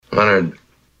Leonard.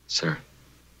 Sir.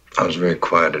 I was very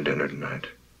quiet at dinner tonight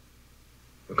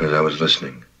because I was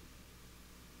listening.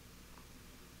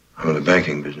 I'm in the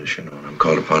banking business, and I'm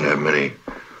called upon to have many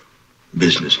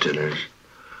business dinners.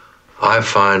 I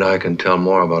find I can tell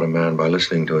more about a man by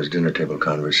listening to his dinner table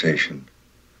conversation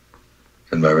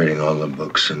than by reading all the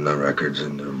books and the records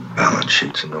and the balance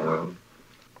sheets in the world.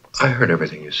 I heard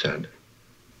everything you said.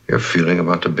 Your feeling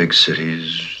about the big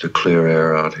cities, the clear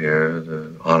air out here,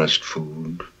 the honest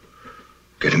food,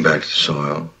 getting back to the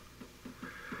soil.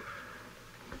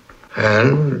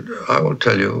 And I will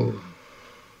tell you,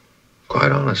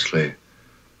 quite honestly,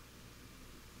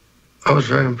 I was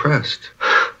very impressed.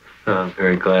 I'm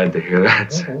very glad to hear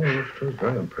that, sir. Oh, I was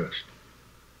very impressed.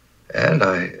 And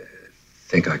I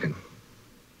think I can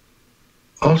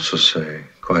also say,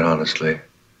 quite honestly,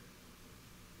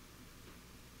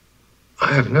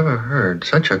 I have never heard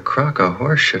such a crock of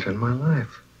horseshit in my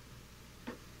life.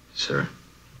 Sir?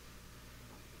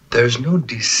 There's no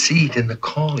deceit in the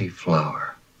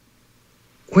cauliflower.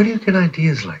 Where do you get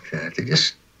ideas like that? They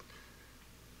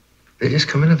just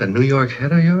come into the New York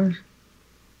head of yours?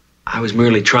 I was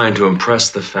merely trying to impress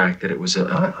the fact that it was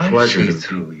a pleasure I to see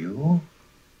through you.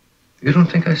 You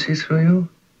don't think I see through you?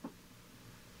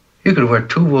 You could wear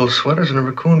 2 wool sweaters and a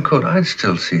raccoon coat. I'd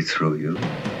still see through you.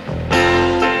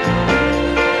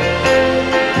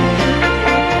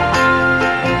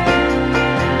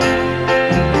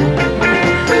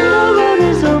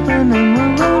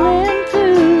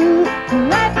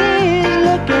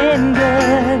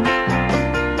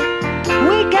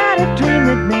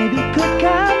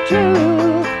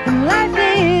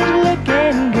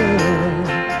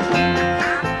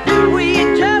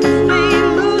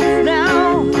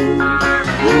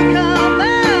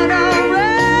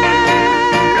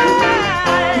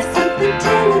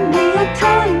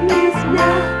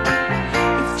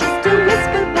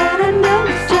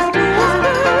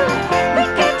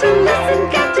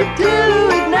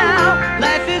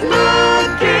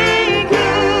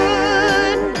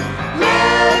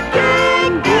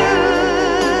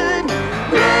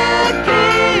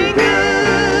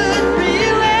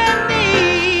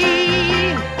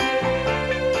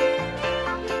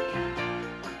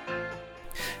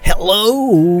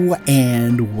 Hello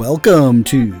and welcome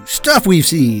to Stuff We've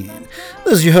Seen.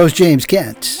 This is your host James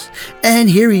Kent, and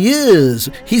here he is.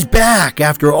 He's back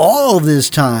after all this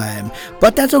time,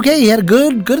 but that's okay. He had a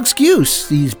good excuse.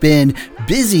 He's been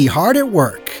busy, hard at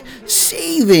work,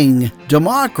 saving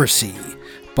democracy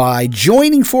by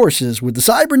joining forces with the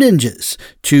Cyber Ninjas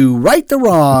to right the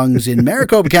wrongs in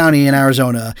Maricopa County in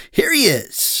Arizona. Here he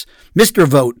is, Mr.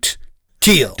 Vote.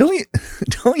 Teal.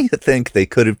 Don't you think they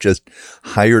could have just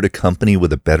hired a company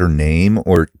with a better name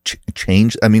or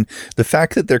changed? I mean, the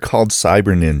fact that they're called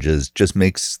Cyber Ninjas just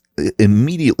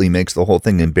immediately makes the whole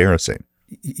thing embarrassing.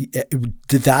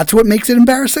 That's what makes it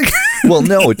embarrassing? Well,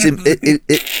 no,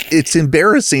 it's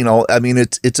embarrassing. I mean,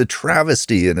 it's a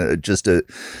travesty and it's a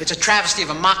travesty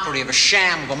of a mockery of a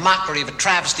sham, of a mockery of a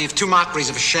travesty of 2 mockeries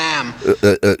of a sham.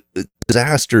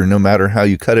 Disaster, no matter how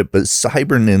you cut it. But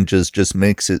Cyber Ninjas just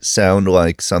makes it sound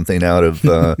like something out of,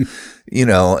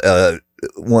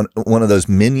 one of those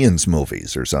Minions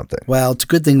movies or something. Well, it's a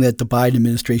good thing that the Biden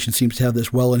administration seems to have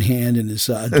this well in hand and is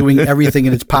doing everything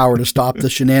in its power to stop the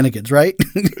shenanigans, right?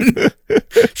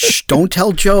 Shh, don't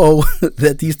tell Joe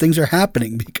that these things are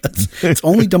happening because it's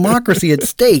only democracy at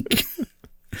stake.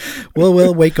 Well,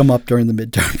 we'll wake them up during the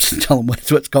midterms and tell them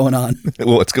what's going on.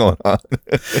 What's going on?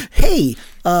 Hey,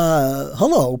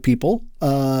 hello, people.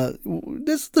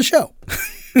 This is the show.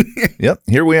 Yep,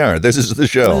 here we are. This is the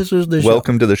show.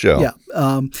 Welcome to the show.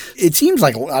 Yeah. It seems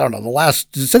like, I don't know,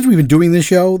 since we've been doing this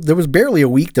show, there was barely a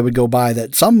week that would go by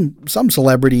that some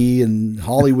celebrity in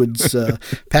Hollywood's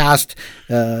passed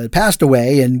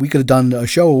away, and we could have done a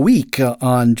show a week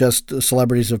on just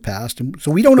celebrities who have passed. And so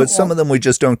we don't know. But some of them we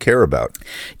just don't care about.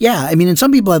 Yeah. I mean, and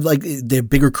some people have they're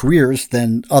bigger careers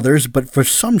than others, but for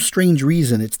some strange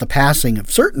reason, it's the passing of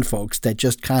certain folks that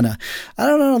just kind of, I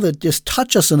don't know, that just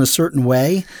touch us in a certain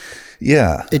way.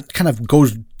 Yeah. It kind of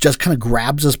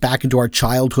grabs us back into our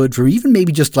childhood for even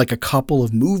maybe just like a couple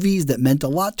of movies that meant a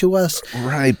lot to us.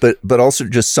 Right. But also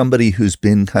just somebody who's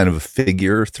been kind of a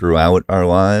figure throughout our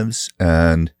lives,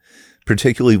 and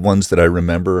particularly ones that I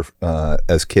remember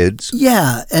as kids.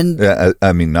 Yeah. And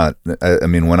I mean,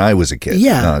 when I was a kid.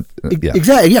 Yeah.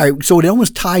 Exactly. Yeah. So it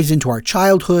almost ties into our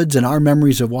childhoods and our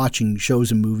memories of watching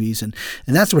shows and movies. And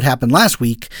that's what happened last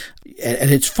week.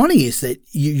 And it's funny is that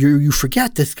you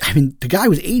forget this. I mean, the guy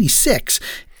was 86.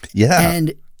 Yeah.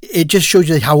 And it just shows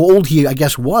you how old he, I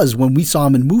guess, was when we saw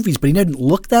him in movies, but he didn't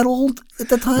look that old at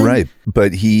the time. Right.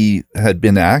 But he had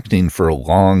been acting for a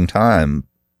long time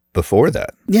before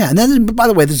that. Yeah, and then, by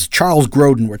the way, this is Charles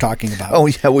Grodin we're talking about. Oh,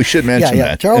 yeah, we should mention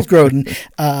that. Charles Grodin.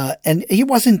 And he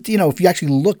wasn't, if you actually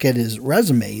look at his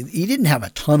resume, he didn't have a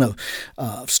ton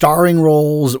of starring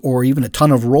roles or even a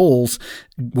ton of roles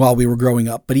while we were growing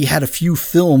up, but he had a few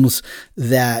films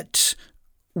that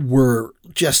were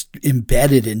just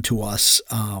embedded into us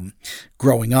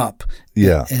growing up.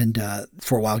 Yeah. And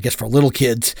for a while, I guess for little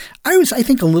kids, I was, I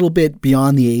think, a little bit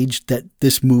beyond the age that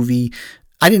this movie,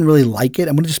 I didn't really like it.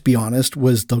 I'm going to just be honest,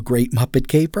 was The Great Muppet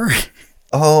Caper.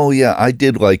 Oh, yeah. I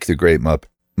did like The Great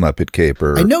Muppet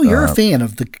Caper. I know you're a fan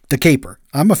of the Caper.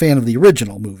 I'm a fan of the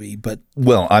original movie, but...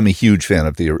 Well, I'm a huge fan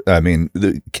of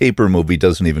the Caper movie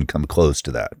doesn't even come close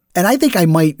to that. And I think I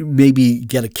might maybe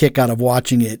get a kick out of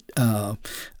watching it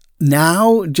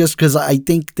now, just because I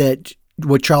think that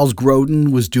what Charles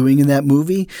Grodin was doing in that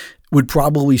movie would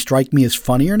probably strike me as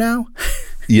funnier now.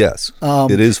 Yes,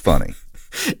 it is funny.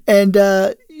 And,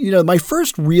 my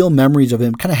first real memories of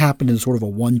him kind of happened in sort of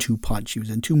a 1-2 punch. He was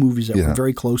in two movies that were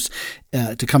very close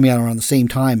to coming out around the same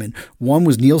time. And one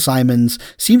was Neil Simon's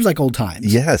Seems Like Old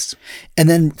Times. Yes. And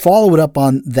then follow it up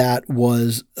on that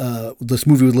was this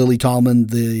movie with Lily Tomlin,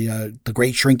 The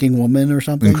Great Shrinking Woman or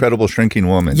something. Incredible Shrinking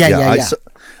Woman. Yeah.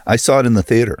 I saw it in the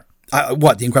theater.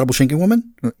 What, The Incredible Shrinking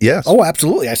Woman? Yes. Oh,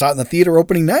 absolutely. I saw it in the theater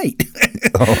opening night.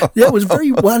 Yeah, it was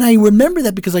and I remember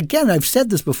that because, again, I've said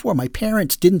this before, my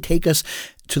parents didn't take us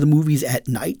to the movies at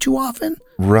night too often.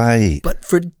 Right. But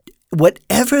for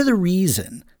whatever the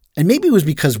reason, and maybe it was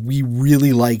because we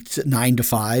really liked 9 to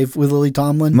 5 with Lily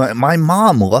Tomlin. My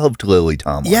mom loved Lily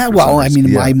Tomlin. Yeah, well, I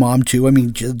mean, my mom too. I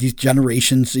mean, these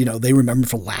generations, they remember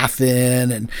for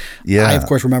Laugh-In. And I, of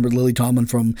course, remembered Lily Tomlin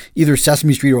from either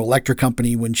Sesame Street or Electric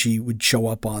Company when she would show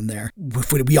up on there.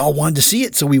 We all wanted to see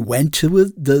it, so we went to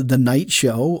the night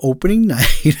show, opening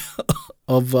night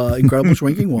of Incredible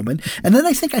Shrinking Woman. And then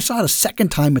I think I saw it a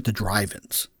second time at the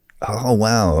drive-ins. Oh,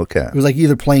 wow. Okay. It was like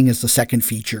either playing as the second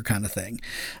feature kind of thing.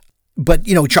 But,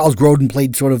 Charles Grodin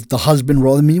played sort of the husband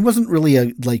role. I mean, he wasn't really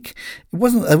it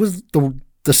was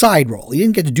the side role. He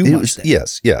didn't get to do much there.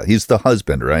 Yes. Yeah. He's the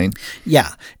husband, right?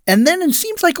 Yeah. And then it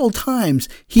Seems Like Old Times,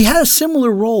 he had a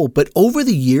similar role, but over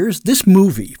the years, this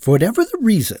movie, for whatever the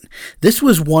reason, this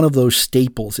was one of those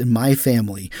staples in my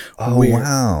family. Oh,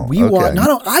 wow.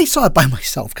 I saw it by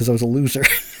myself because I was a loser.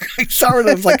 I saw it.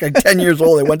 I was like 10 years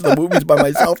old. I went to the movies by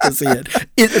myself to see it.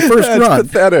 The first That's run.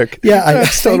 Pathetic. Yeah,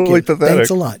 That's totally pathetic.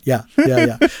 Thanks a lot. Yeah.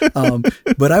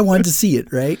 But I wanted to see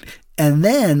it, right? And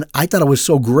then I thought it was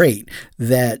so great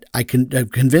that I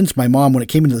convinced my mom when it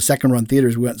came into the second run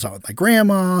theaters, we went and saw it with my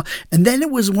grandma. And then it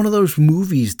was one of those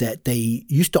movies that they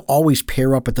used to always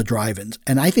pair up at the drive-ins.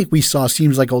 And I think we saw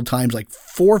Seems Like Old Times like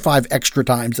 4 or 5 extra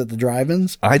times at the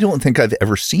drive-ins. I don't think I've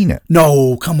ever seen it.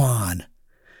 No, come on.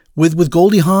 With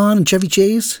Goldie Hawn and Chevy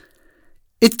Chase?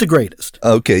 It's the greatest.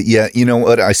 Okay. Yeah. You know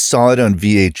what? I saw it on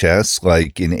VHS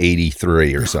like in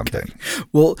 83 or something.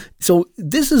 Well, so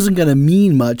this isn't going to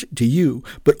mean much to you,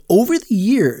 but over the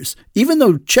years, even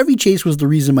though Chevy Chase was the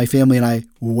reason my family and I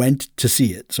went to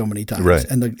see it so many times, right,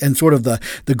 and sort of the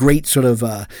great sort of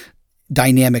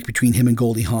dynamic between him and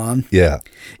Goldie Hawn. Yeah.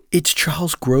 It's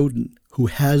Charles Grodin who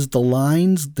has the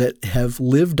lines that have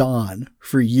lived on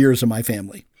for years in my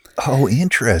family. Oh,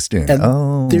 interesting.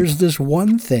 And there's this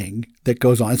one thing that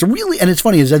goes on. It's really, and it's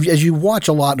funny, as you watch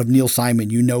a lot of Neil Simon,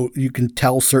 you can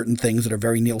tell certain things that are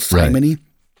very Neil Simon-y. Right.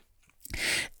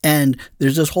 And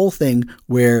there's this whole thing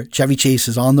where Chevy Chase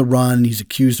is on the run. He's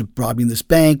accused of robbing this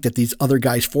bank that these other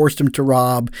guys forced him to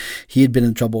rob. He had been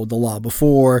in trouble with the law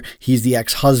before. He's the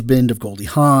ex-husband of Goldie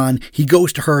Hawn. He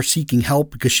goes to her seeking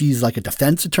help because she's like a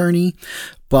defense attorney.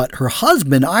 But her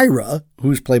husband, Ira,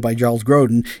 who's played by Charles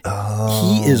Grodin,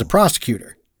 he is a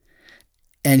prosecutor.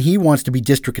 And he wants to be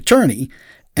district attorney.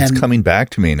 It's coming back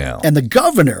to me now. And the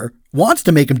governor wants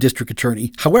to make him district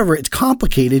attorney. However, it's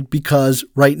complicated because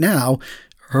right now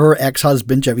her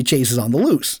ex-husband, Chevy Chase, is on the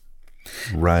loose.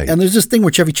 Right. And there's this thing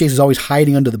where Chevy Chase is always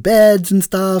hiding under the beds and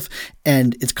stuff.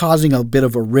 And it's causing a bit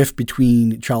of a rift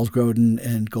between Charles Grodin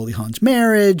and Goldie Hawn's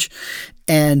marriage.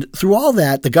 And through all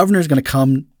that, the governor is going to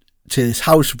come to his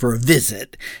house for a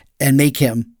visit and make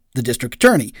him the district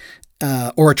attorney.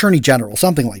 Or attorney general,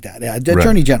 something like that. Yeah,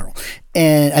 attorney general.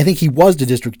 And I think he was the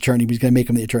district attorney, but he's going to make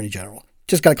him the attorney general.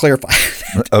 Just got to clarify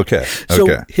that. Okay.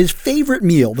 So his favorite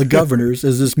meal, the governor's,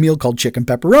 is this meal called chicken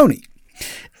pepperoni.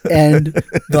 And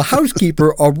the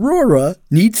housekeeper, Aurora,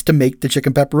 needs to make the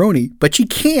chicken pepperoni, but she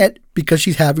can't because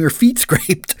she's having her feet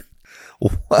scraped.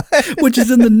 What? Which is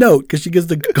in the note because she gives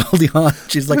the Goldie Hawn.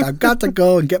 She's like, I've got to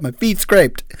go and get my feet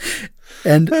scraped.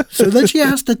 And so then she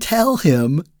has to tell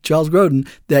him, Charles Grodin,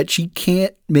 that she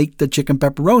can't make the chicken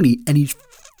pepperoni. And he's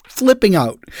flipping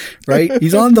out, right?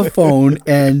 He's on the phone,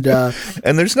 and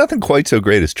there's nothing quite so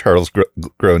great as Charles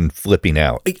Grodin flipping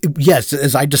out. Yes,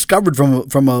 as I discovered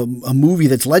from a movie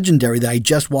that's legendary that I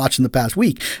just watched in the past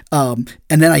week. And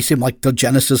then I see like the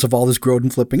genesis of all this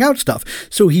Grodin flipping out stuff.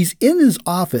 So he's in his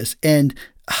office, and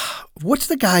what's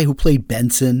the guy who played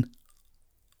Benson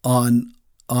on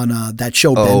that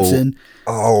show, Benson?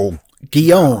 Oh,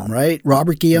 Guillaume, right?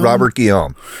 Robert Guillaume. Robert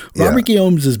Guillaume. Robert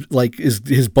Guillaume's is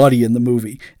his buddy in the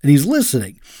movie, and he's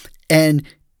listening, and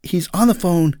he's on the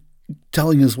phone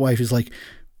telling his wife, he's like,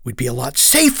 "We'd be a lot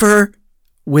safer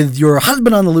with your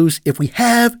husband on the loose if we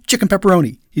have chicken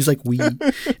pepperoni." He's like,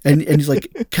 and he's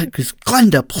like,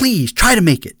 "Glenda, please try to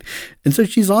make it." And so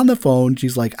she's on the phone.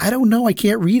 She's like, "I don't know. I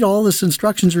can't read. All this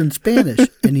instructions are in Spanish."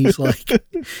 And he's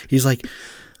like,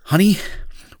 "Honey,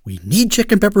 we need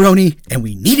chicken pepperoni, and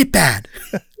we need it bad."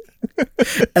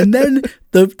 And then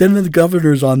the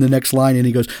governor's on the next line, and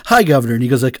he goes, "Hi, Governor." And he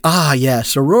goes like, "Ah,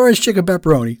 yes, Aurora's chicken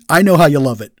pepperoni. I know how you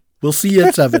love it. We'll see you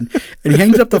at 7. And he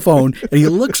hangs up the phone, and he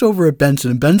looks over at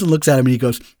Benson, and Benson looks at him, and he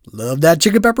goes, "Love that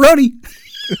chicken pepperoni."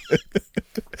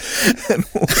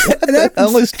 What the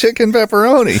hell is chicken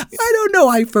pepperoni? I don't know.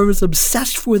 I was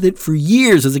obsessed with it for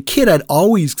years. As a kid, I'd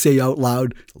always say out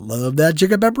loud, "Love that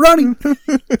chicken pepperoni."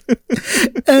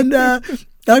 And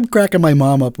I'm cracking my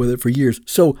mom up with it for years.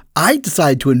 So I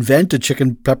decided to invent a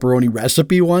chicken pepperoni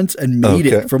recipe once and made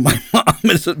it for my mom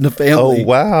in the family. Oh,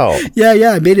 wow.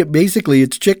 Yeah. I made it. Basically,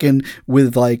 it's chicken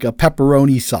with like a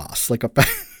pepperoni sauce, like a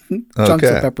chunks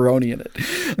of pepperoni in it.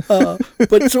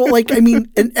 But so like, I mean,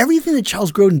 and everything that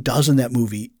Charles Grodin does in that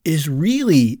movie is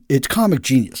really, it's comic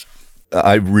genius.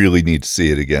 I really need to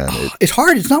see it again. It's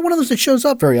hard. It's not one of those that shows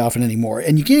up very often anymore.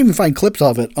 And you can't even find clips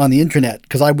of it on the internet,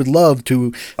 because I would love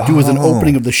to do as an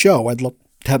opening of the show. I'd love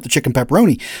to have the chicken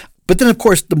pepperoni. But then, of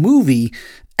course, the movie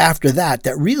after that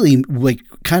really like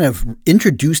kind of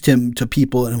introduced him to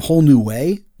people in a whole new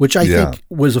way, which I think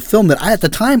was a film that at the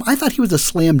time, I thought he was a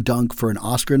slam dunk for an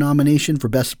Oscar nomination for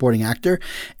Best Supporting Actor.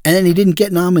 And then he didn't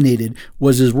get nominated,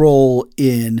 was his role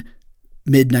in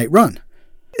Midnight Run.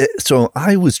 So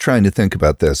I was trying to think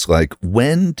about this. Like,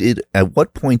 at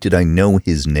what point did I know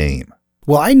his name?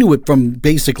 Well, I knew it from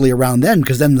basically around then,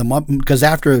 because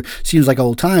after Seems Like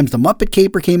Old Times, the Muppet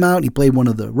Caper came out, and he played one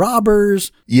of the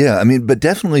robbers. Yeah, I mean, but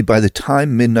definitely by the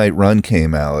time Midnight Run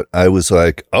came out, I was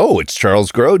like, oh, it's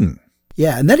Charles Grodin.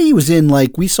 Yeah, and then he was in,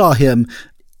 like, we saw him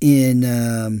in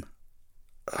The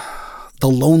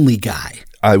Lonely Guy.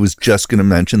 I was just going to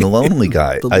mention The Lonely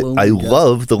Guy. I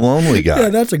love The Lonely Guy. Yeah,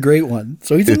 that's a great one.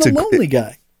 So he's in The Lonely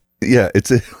Guy. Yeah, it's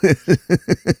a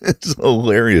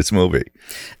hilarious movie.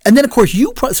 And then, of course,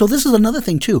 so this is another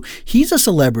thing, too. He's a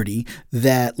celebrity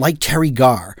that, like Terry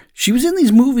Garr, she was in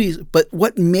these movies, but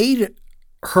what made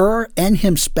her and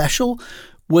him special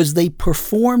was they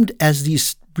performed as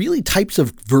these really types of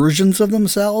versions of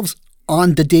themselves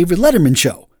on the David Letterman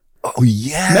show. Oh,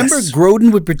 yes. Remember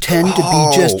Grodin would pretend to be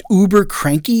just uber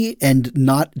cranky and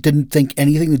didn't think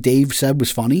anything that Dave said was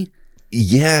funny?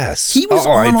 Yes. He was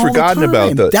on I'd forgotten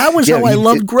about that. That was how I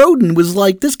loved Grodin, was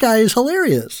like, this guy is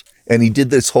hilarious. And he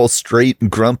did this whole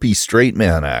grumpy straight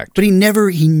man act. But he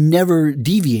never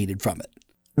deviated from it.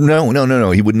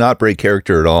 No. He would not break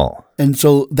character at all. And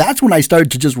so that's when I started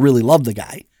to just really love the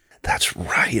guy. That's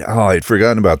right. Oh, I'd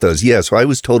forgotten about those. Yeah, so I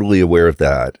was totally aware of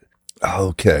that.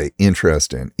 Okay,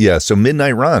 interesting. Yeah, so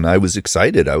Midnight Run, I was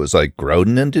excited. I was like,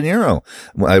 Grodin and De Niro.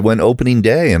 I went opening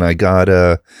day, and I got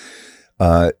at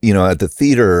the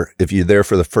theater, if you're there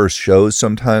for the first shows,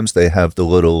 sometimes they have the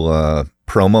little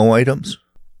promo items.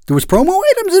 There was promo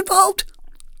items involved?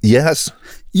 Yes.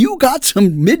 You got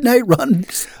some Midnight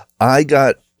Runs. I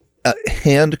got a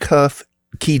handcuff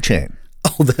keychain.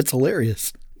 Oh, that's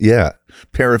hilarious. Yeah,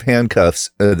 pair of handcuffs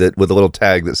that with a little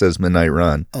tag that says Midnight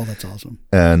Run. Oh, that's awesome.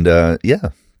 And yeah,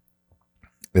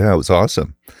 it was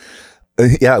awesome.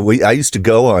 I used to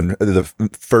go on the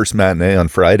first matinee on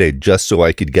Friday just so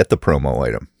I could get the promo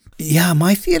item. Yeah,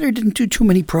 my theater didn't do too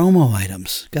many promo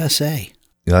items, gotta say.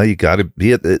 You got to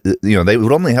be at they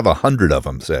would only have 100 of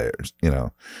them, say,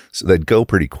 so they'd go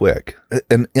pretty quick.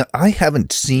 And I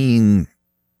haven't seen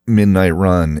Midnight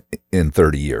Run in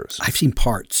 30 years. I've seen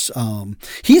parts.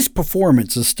 His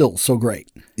performance is still so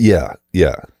great. Yeah.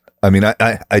 I mean,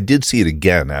 I did see it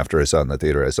again after I saw it in the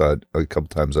theater. I saw it a couple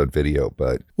times on video,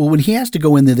 but... Well, when he has to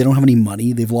go in there, they don't have any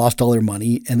money. They've lost all their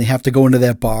money, and they have to go into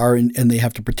that bar, and they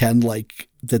have to pretend like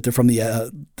that they're from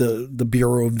the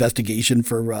Bureau of Investigation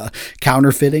for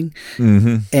counterfeiting.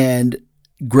 Mm-hmm. And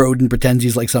Grodin pretends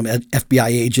he's like some FBI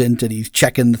agent, and he's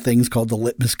checking the things called the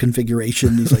litmus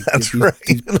configuration. He's like, that's right,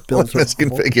 the litmus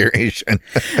configuration.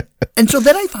 And so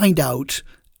then I find out,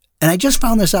 and I just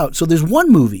found this out. So there's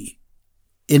one movie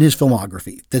in his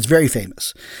filmography that's very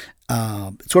famous.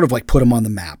 Sort of like put him on the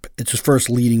map. It's his first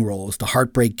leading role. It's The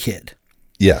Heartbreak Kid.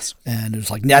 Yes. And it was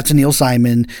like, that's Neil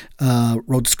Simon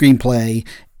wrote the screenplay,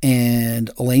 and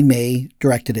Elaine May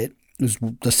directed it. It was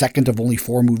the second of only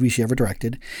 4 movies she ever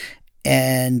directed.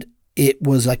 And it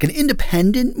was like an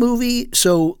independent movie.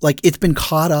 So like it's been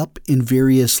caught up in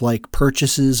various like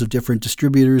purchases of different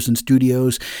distributors and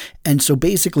studios. And so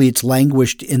basically it's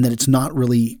languished in that it's not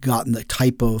really gotten the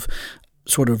type of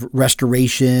sort of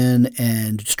restoration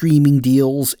and streaming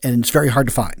deals. And it's very hard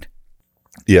to find.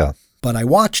 Yeah. But I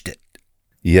watched it.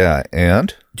 Yeah.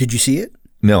 And? Did you see it?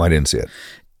 No, I didn't see it.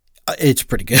 It's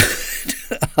pretty good.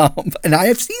 And I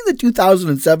have seen the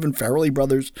 2007 Farrelly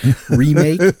Brothers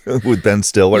remake with Ben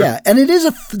Stiller. Yeah, and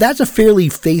that's a fairly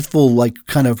faithful like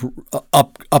kind of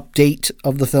update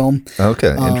of the film.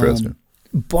 Okay, interesting.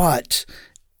 But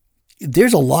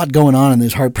there's a lot going on in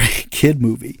this Heartbreak Kid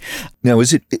movie. Now,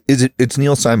 it's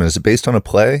Neil Simon. Is it based on a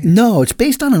play? No, it's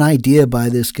based on an idea by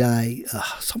this guy,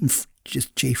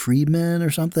 just Jay Friedman or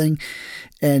something.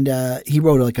 And he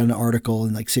wrote like an article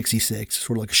in like 1966,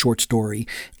 sort of like a short story.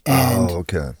 And,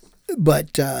 okay.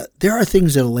 But there are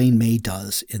things that Elaine May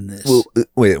does in this. Well,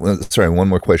 wait, sorry, one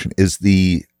more question.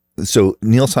 So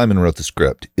Neil Simon wrote the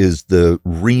script. Is the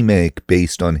remake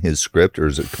based on his script, or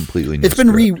is it completely new? It's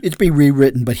been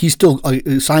rewritten, but he's still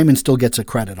Simon still gets a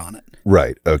credit on it.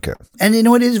 Right. Okay. And you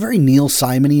know, it is very Neil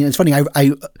Simon-y. It's funny.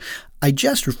 I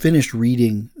just finished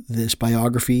reading this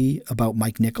biography about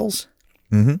Mike Nichols,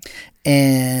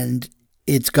 and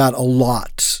it's got a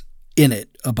lot in it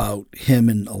about him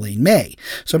and Elaine May.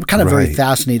 So I'm kind of very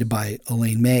fascinated by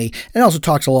Elaine May. And it also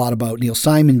talks a lot about Neil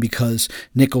Simon because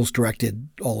Nichols directed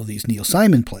all of these Neil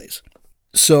Simon plays.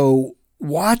 So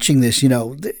watching this, you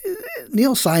know,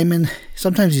 Neil Simon,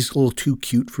 sometimes he's a little too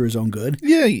cute for his own good.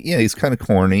 Yeah, he's kind of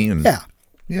corny. And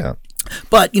yeah.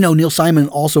 But, you know, Neil Simon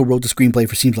also wrote the screenplay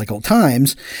for Seems Like Old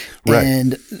Times. Right.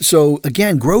 And so,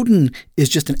 again, Grodin is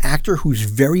just an actor who's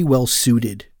very well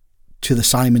suited to the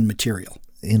Simon material.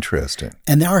 Interesting.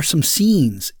 And there are some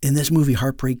scenes in this movie,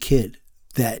 Heartbreak Kid,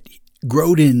 that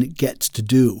Grodin gets to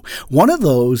do. One of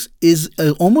those is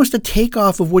almost a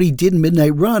takeoff of what he did in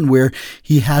Midnight Run, where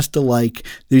he has to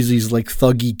there's these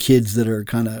thuggy kids that are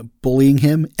kind of bullying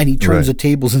him, and he turns the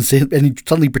tables and he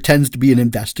suddenly pretends to be an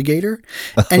investigator,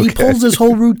 and he pulls this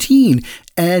whole routine.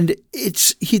 And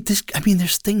there's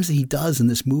things that he does in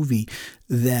this movie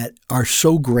that are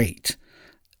so great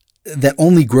that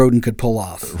only Grodin could pull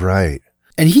off. Right.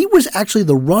 And he was actually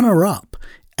the runner-up.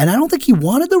 And I don't think he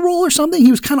wanted the role or something.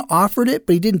 He was kind of offered it,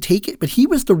 but he didn't take it. But he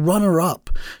was the runner-up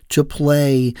to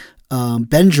play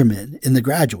Benjamin in The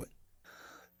Graduate.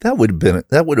 That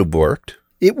would have worked.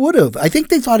 It would have. I think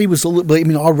they thought he was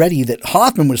already that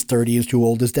Hoffman was 30 is too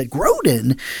old. Is that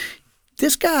Grodin,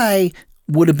 this guy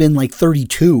would have been like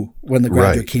 32 when The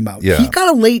Graduate came out. Yeah. He got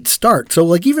a late start.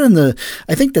 So even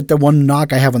I think that the one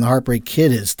knock I have on The Heartbreak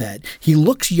Kid is that he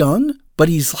looks young, but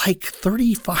he's like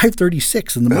 35,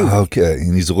 36 in the movie. Okay.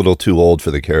 And he's a little too old for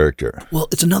the character. Well,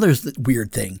 it's another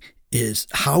weird thing is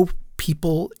how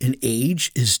people in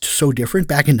age is so different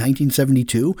back in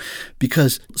 1972,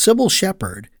 because Sybil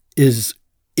Shepherd is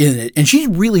in it and she's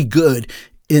really good.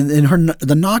 In her,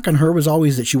 the knock on her was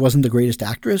always that she wasn't the greatest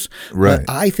actress. Right.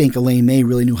 But I think Elaine May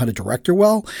really knew how to direct her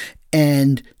well.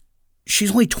 And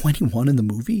she's only 21 in the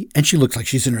movie and she looks like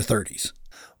she's in her 30s.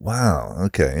 Wow.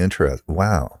 Okay. Interesting.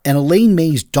 Wow. And Elaine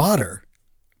May's daughter,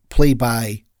 played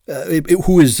by,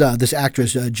 who is this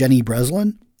actress, Jeannie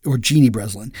Breslin,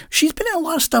 she's been in a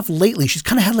lot of stuff lately. She's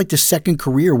kind of had like this second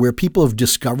career where people have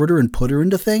discovered her and put her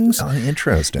into things. Oh,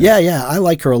 interesting. Yeah. I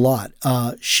like her a lot.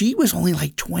 She was only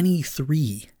like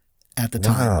 23 at the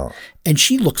time. Wow. And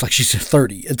she looks like she's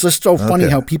 30. It's just so funny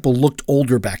how people looked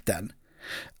older back then.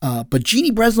 But Jeannie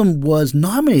Breslin was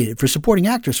nominated for supporting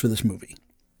actress for this movie.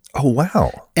 Oh,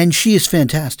 wow. And she is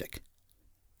fantastic.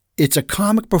 It's a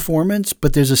comic performance,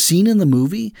 but there's a scene in the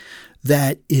movie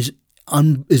that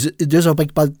there's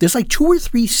like 2 or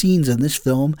 3 scenes in this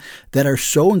film that are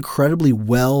so incredibly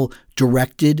well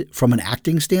directed from an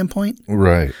acting standpoint.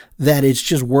 Right. That it's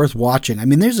just worth watching. I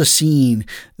mean, there's a scene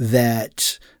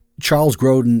that Charles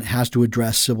Grodin has to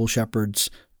address Sybil Shepherd's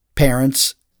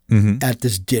parents at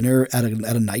this dinner at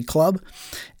a nightclub.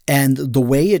 And the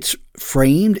way it's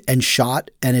framed and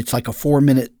shot, and it's like a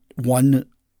 4-minute one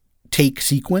take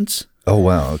sequence. Oh,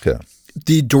 wow. Okay.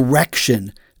 The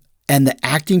direction and the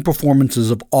acting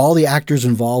performances of all the actors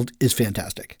involved is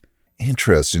fantastic.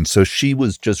 Interesting. So she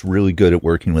was just really good at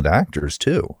working with actors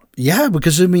too. Yeah,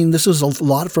 because this is a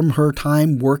lot from her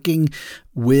time working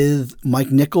with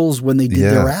Mike Nichols when they did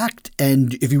their act.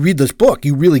 And if you read this book,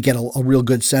 you really get a real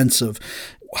good sense of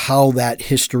how that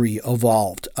history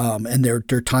evolved, and their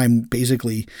time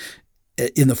basically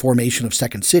in the formation of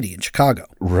Second City in Chicago.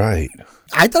 Right.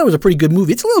 I thought it was a pretty good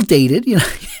movie. It's a little dated,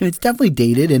 it's definitely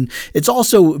dated. And it's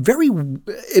also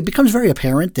it becomes very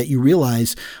apparent that you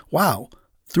realize, wow,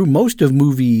 through most of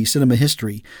movie cinema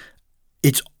history,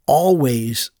 it's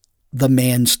always the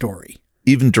man's story.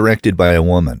 Even directed by a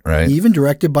woman, right? Even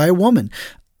directed by a woman.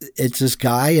 It's this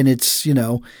guy, and it's,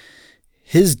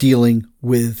 his dealing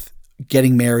with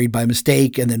getting married by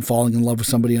mistake and then falling in love with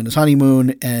somebody on his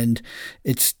honeymoon. And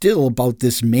it's still about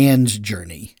this man's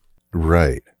journey.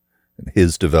 Right.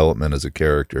 His development as a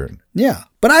character. Yeah.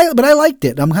 But I liked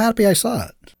it. I'm happy I saw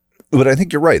it. But I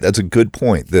think you're right. That's a good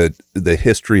point, that the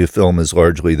history of film is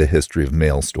largely the history of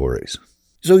male stories.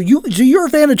 So you're a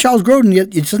fan of Charles Grodin,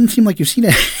 yet it doesn't seem like you've seen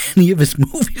any of his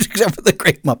movies except for The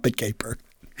Great Muppet Caper.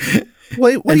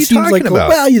 Wait, what are you talking about?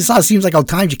 Well, you saw. It seems like all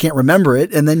times you can't remember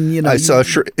it, and then I saw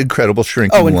Incredible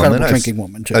Shrinking Woman. Incredible Shrinking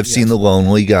Woman. Too, I've seen The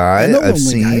Lonely Guy. Yeah,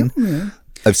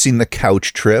 I've seen The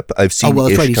Couch Trip. I've seen that's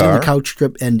Ishtar. Right. He's in The Couch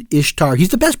Trip and Ishtar. He's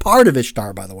the best part of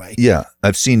Ishtar, by the way. Yeah,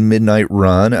 I've seen Midnight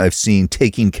Run. I've seen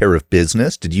Taking Care of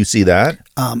Business. Did you see that?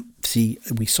 See,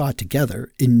 we saw it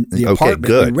together in the apartment.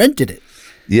 Good. We rented it.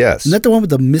 Yes. Isn't that the one with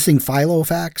the missing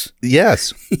Filofax?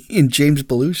 Yes. In James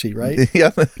Belushi, right? Yeah,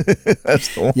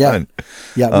 that's the one.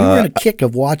 Yeah. We were in a kick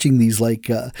of watching these like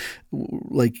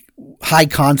high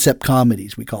concept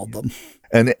comedies, we called them.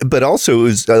 But also it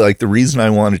was like the reason I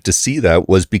wanted to see that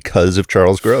was because of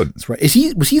Charles Grodin. That's right.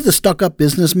 Was he the stuck up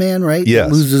businessman, right? Yes.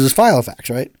 That loses his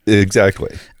Filofax, right?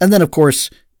 Exactly. And then of course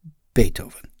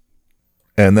Beethoven.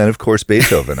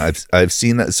 I've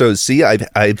seen that. So see,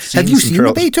 I've seen. Have you seen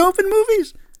the Beethoven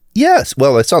movies? Yes.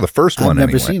 Well, I saw the first one. I've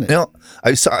never seen it. No,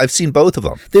 I've seen both of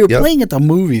them. They were playing at the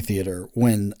movie theater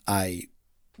when I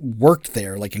worked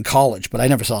there, like in college, but I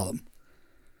never saw them.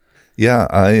 Yeah,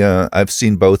 I've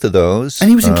seen both of those. And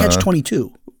he was in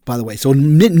Catch-22, by the way. So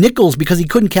Nichols, because he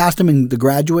couldn't cast him in The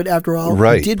Graduate after all,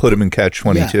 right? Put him in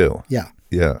Catch-22.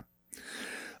 Yeah.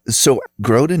 So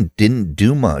Grodin didn't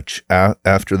do much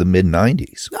after the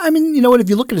mid-'90s. I mean, you know what? If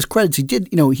you look at his credits, he did.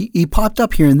 He popped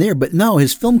up here and there, but no,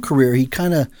 his film career, he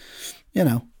kind of,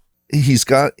 He's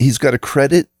got a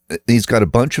credit. He's got a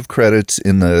bunch of credits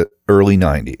in the early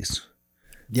 '90s.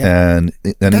 Yeah, and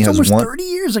then he has almost one 30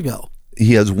 years ago.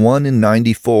 He has one in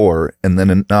 '94, and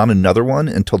then not another one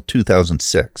until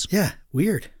 2006. Yeah,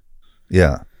 weird.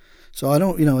 Yeah. So I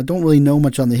don't really know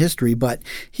much on the history, but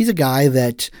he's a guy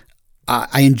that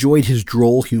I enjoyed his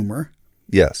droll humor.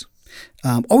 Yes.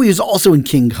 He was also in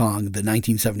King Kong, the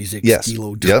 1976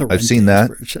 Dilo De Yep, I've seen that.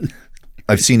 Version.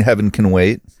 I've seen Heaven Can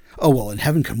Wait. Oh, well, and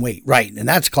Heaven Can Wait, right. And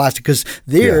that's classic because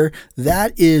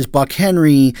that is Buck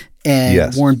Henry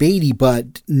and Warren Beatty,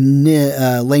 but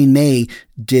Lane May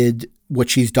did what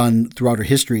she's done throughout her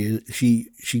history. She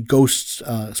ghosts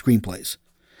screenplays.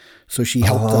 So she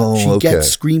helped. She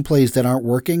gets screenplays that aren't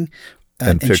working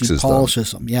and she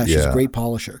polishes them. Yeah, she's a great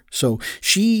polisher. So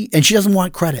she doesn't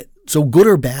want credit. So good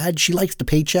or bad, she likes the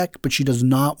paycheck, but she does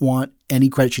not want any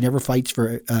credit. She never fights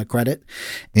for credit.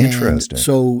 Interesting. And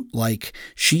so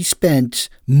she spent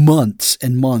months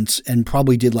and months and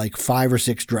probably did 5 or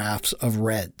 6 drafts of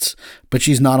Reds, but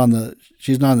she's not on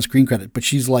the screen credit, but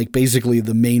she's basically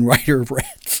the main writer of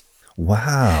Reds.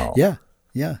 Wow. Yeah.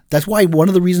 Yeah. That's why one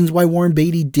of the reasons why Warren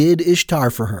Beatty did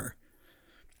Ishtar for her.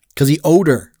 Because he owed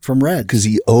her from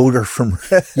Reds.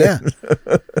 Yeah.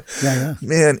 Yeah.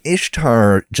 Man,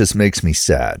 Ishtar just makes me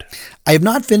sad. I have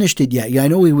not finished it yet. Yeah, I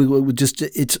know we just,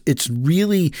 it's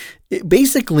really,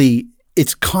 basically,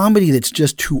 it's comedy that's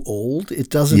just too old. It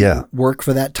doesn't work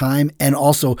for that time. And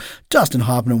also, Dustin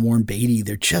Hoffman and Warren Beatty,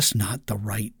 they're just not the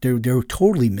right, they're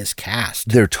totally miscast.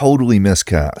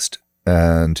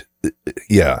 And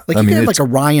yeah, I mean, a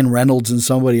Ryan Reynolds and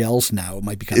somebody else now. It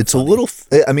might be kind of funny. A little.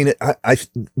 I mean,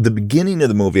 the beginning of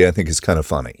the movie I think is kind of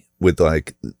funny with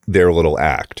their little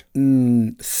act.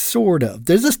 Sort of.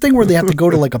 There's this thing where they have to go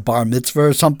to a bar mitzvah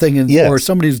or something, or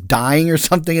somebody's dying or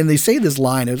something, and they say this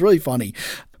line. It was really funny.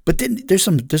 But then there's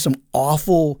some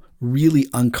awful, really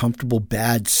uncomfortable,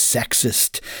 bad,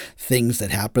 sexist things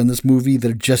that happen in this movie that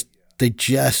are they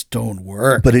just don't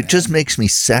work. But it just makes me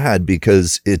sad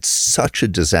because it's such a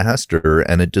disaster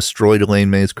and it destroyed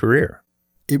Elaine May's career.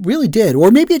 It really did.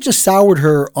 Or maybe it just soured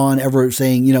her on ever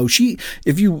saying,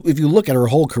 if you look at her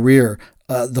whole career,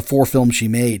 the 4 films she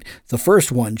made, the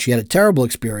first one, she had a terrible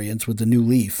experience with The New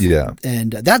Leaf. Yeah.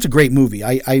 And that's a great movie.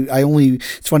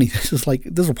 It's funny.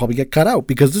 This will probably get cut out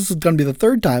because this is going to be the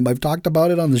 3rd time I've talked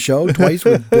about it on the show, twice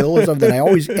with Bill or something. I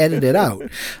always edit it out.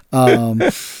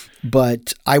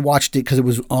 But I watched it because it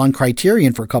was on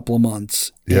Criterion for a couple of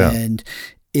months. Yeah. And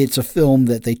it's a film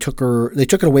that they took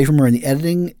it away from her in the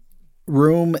editing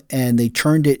room and they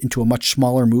turned it into a much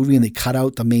smaller movie, and they cut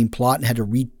out the main plot and had to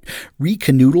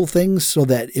recanoodle things so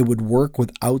that it would work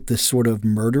without this sort of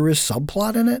murderous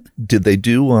subplot in it. Did they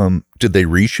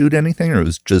reshoot anything, or it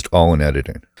was just all in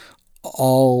editing?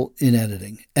 All in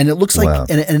editing. And it looks like, Wow.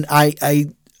 and I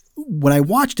when I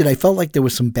watched it, I felt like there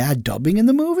was some bad dubbing in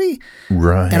the movie.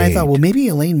 Right. And I thought, well, maybe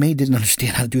Elaine May didn't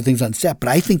understand how to do things on set, but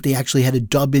I think they actually had to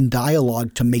dub in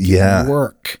dialogue to make it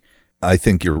work. I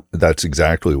think that's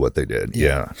exactly what they did.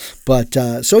 Yeah. But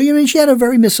so she had a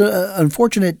very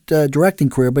unfortunate directing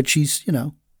career, but she's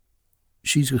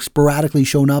sporadically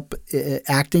shown up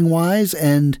acting wise,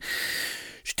 and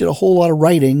she did a whole lot of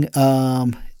writing.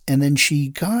 And then she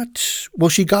got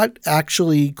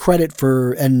actually credit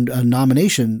for and a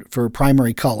nomination for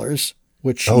Primary Colors,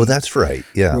 which that's right.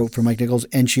 Yeah. wrote for Mike Nichols,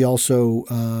 and she also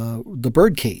The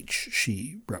Birdcage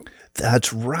she wrote.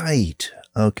 That's right.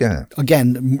 Okay.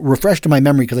 Again, refreshed in my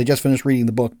memory because I just finished reading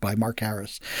the book by Mark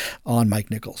Harris on Mike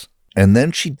Nichols. And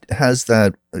then she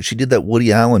did that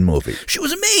Woody Allen movie. She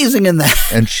was amazing in that.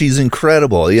 And she's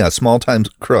incredible. Yeah, Small Time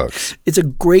Crooks.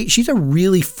 She's a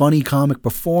really funny comic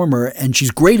performer, and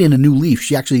she's great in A New Leaf.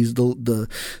 She actually is the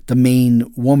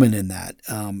main woman in that.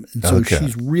 And so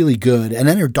she's really good. And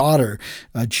then her daughter,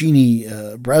 Jeannie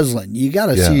Breslin, you got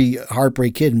to see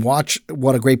Heartbreak Kid and watch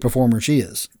what a great performer she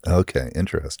is. Okay,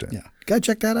 interesting. Yeah, got to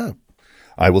check that out.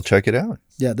 I will check it out.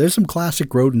 Yeah, there's some classic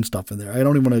Grodin stuff in there. I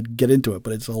don't even want to get into it,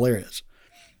 but it's hilarious.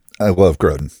 I love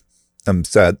Grodin. I'm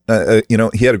sad.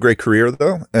 He had a great career,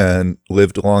 though, and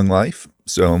lived a long life.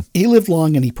 So he lived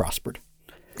long and he prospered.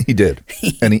 He did.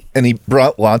 and he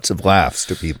brought lots of laughs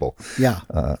to people. Yeah.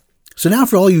 So now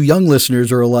for all you young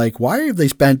listeners who are like, why have they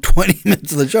spent 20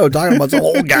 minutes of the show talking about some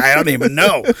old guy I don't even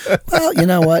know? Well, you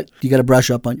know what? You got to brush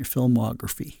up on your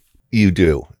filmography. You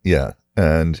do. Yeah.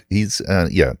 And he's,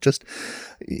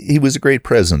 he was a great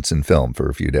presence in film for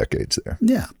a few decades there.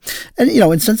 Yeah. And,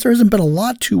 and since there hasn't been a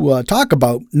lot to talk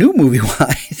about new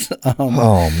movie-wise.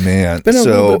 Man. Been a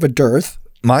little bit of a dearth.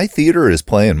 My theater is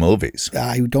playing movies.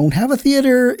 I don't have a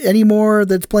theater anymore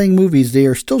that's playing movies. They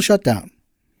are still shut down.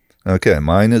 Okay.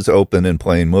 Mine is open and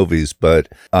playing movies, but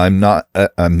I'm not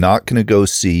going to go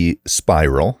see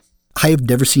Spiral. I have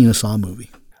never seen a Saw movie.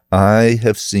 I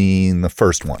have seen the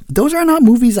first one. Those are not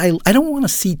movies. I don't want to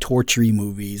see torture-y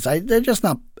movies. It's just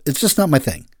not my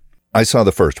thing. I saw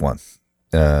the first one,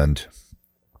 and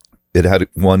it had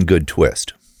one good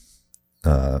twist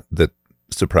that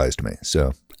surprised me.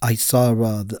 So I saw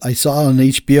on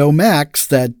HBO Max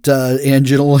that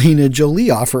Angelina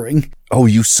Jolie offering. Oh,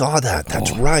 you saw that?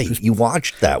 That's right. You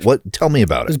watched that. What? Tell me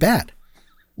about it. It was bad.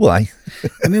 Why?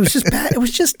 I mean, it was just bad. It was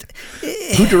just.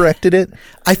 Who directed it?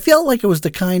 I felt like it was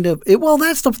the kind of. Well,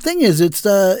 that's the thing is, it's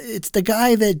the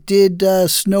guy that did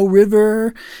Snow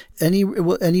River, and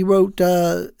he wrote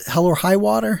Hell or High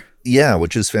Water. Yeah,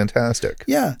 which is fantastic.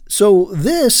 Yeah. So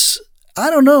this,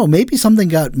 I don't know. Maybe something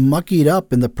got muckied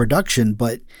up in the production,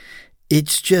 but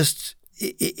it's just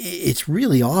it's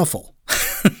really awful.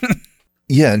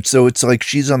 Yeah, and so it's like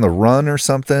she's on the run or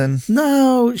something?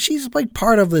 No, she's like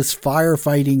part of this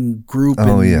firefighting group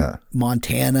in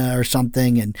Montana or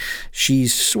something, and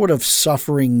she's sort of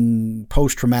suffering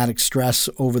post-traumatic stress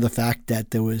over the fact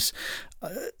that there was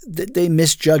they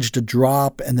misjudged a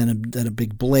drop and then a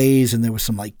big blaze, and there was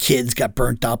some like kids got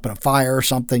burnt up in a fire or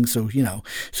something. So,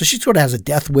 so she sort of has a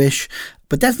death wish,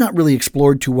 but that's not really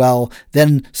explored too well.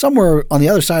 Then somewhere on the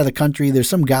other side of the country, there's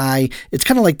some guy. It's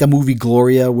kind of like the movie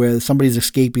Gloria, where somebody's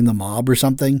escaping the mob or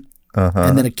something.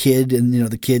 And then a kid, and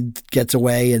the kid gets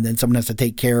away, and then someone has to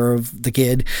take care of the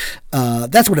kid.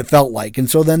 That's what it felt like. And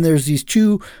so then there's these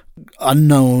two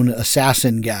unknown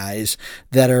assassin guys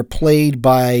that are played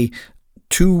by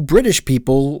two British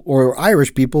people or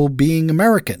Irish people being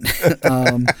American.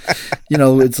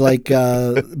 It's like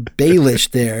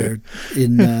Baelish there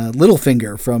in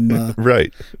Littlefinger from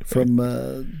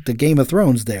the Game of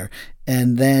Thrones there.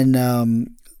 And then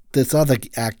this other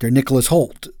actor, Nicholas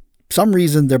Hoult. Some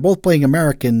reason they're both playing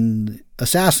American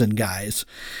assassin guys,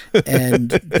 and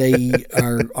they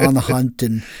are on the hunt,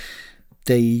 and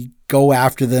they go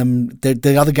after them.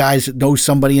 The other guys know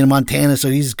somebody in Montana, so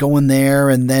he's going there,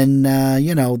 and then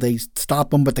they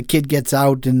stop him, but the kid gets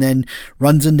out and then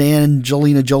runs into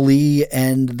Angelina Jolie,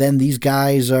 and then these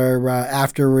guys are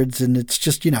afterwards, and it's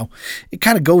just it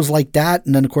kind of goes like that.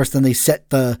 And then of course they set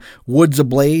the woods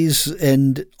ablaze,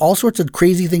 and all sorts of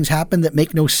crazy things happen that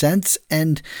make no sense,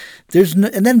 and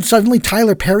then suddenly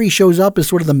Tyler Perry shows up as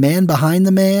sort of the man behind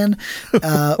the man,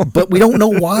 but we don't know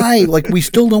why. Like, we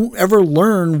still don't ever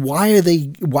learn why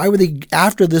were they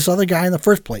after this other guy in the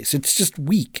first place. It's just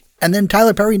weak. And then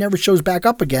Tyler Perry never shows back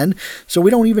up again, so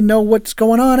we don't even know what's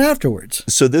going on afterwards.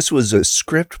 So this was a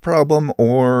script problem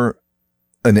or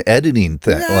an editing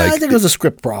thing? Yeah, I think it was a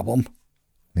script problem.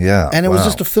 Yeah. And it was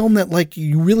just a film that, like,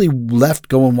 you really left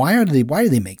going, why did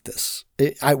they make this?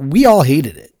 We all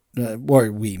hated it.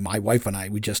 My wife and I,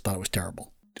 we just thought it was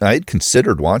terrible. I had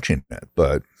considered watching it,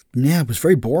 but... Yeah, it was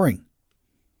very boring.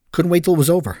 Couldn't wait till it was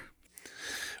over.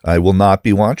 I will not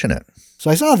be watching it. So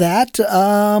I saw that,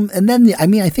 and then,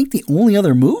 I think the only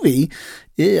other movie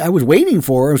I was waiting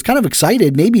for, I was kind of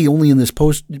excited, maybe only in this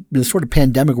sort of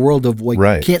pandemic world of, like,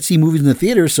 right. Can't see movies in the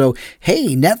theater, so,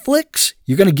 hey, Netflix,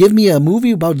 you're going to give me a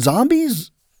movie about zombies?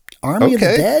 Army of the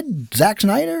Dead? Zack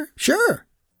Snyder? Sure.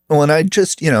 Well, and I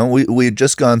just, we had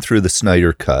just gone through the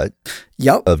Snyder cut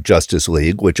of Justice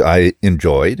League, which I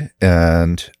enjoyed,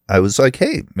 and I was like,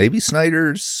 hey, maybe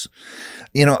Snyder's,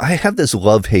 I have this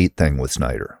love-hate thing with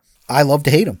Snyder. I love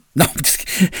to hate him. No, I'm just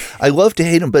kidding. I love to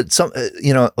hate him, but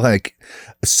like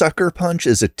Sucker Punch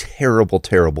is a terrible,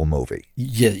 terrible movie.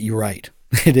 Yeah, you're right.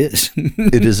 It is.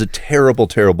 It is a terrible,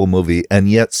 terrible movie, and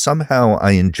yet somehow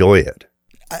I enjoy it.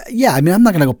 Yeah, I'm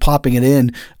not going to go popping it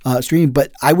in streaming,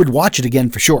 but I would watch it again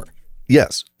for sure.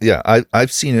 Yes. Yeah,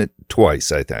 I've seen it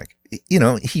twice, I think.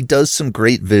 He does some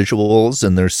great visuals,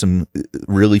 and there's some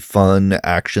really fun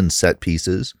action set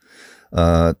pieces.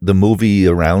 The movie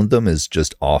around them is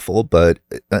just awful, but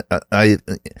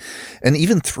and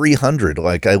even 300,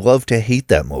 like, I love to hate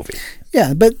that movie.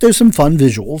 Yeah, but there's some fun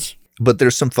visuals.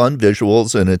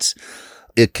 And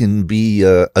it can be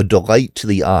a delight to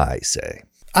the eye, say.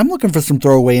 I'm looking for some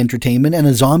throwaway entertainment, and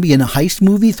a zombie in a heist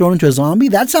movie thrown into a zombie.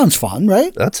 That sounds fun,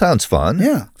 right? That sounds fun.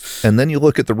 Yeah. And then you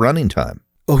look at the running time.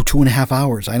 Oh, 2.5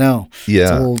 hours. I know.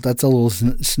 Yeah. That's a little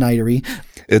Snydery.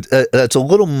 That's a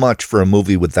little much for a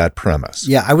movie with that premise.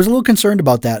 Yeah, I was a little concerned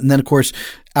about that. And then, of course,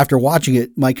 after watching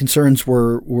it, my concerns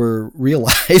were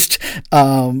realized.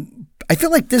 I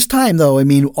feel like this time, though,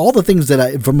 all the things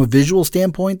that from a visual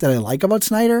standpoint that I like about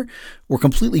Snyder were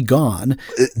completely gone.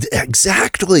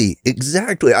 Exactly.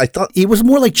 I thought it was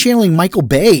more like channeling Michael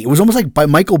Bay. It was almost like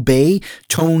Michael Bay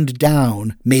toned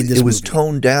down made this movie. It was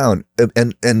toned down,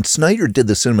 and Snyder did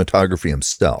the cinematography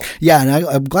himself. Yeah, and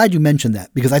I'm glad you mentioned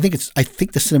that, because I think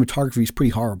the cinematography is pretty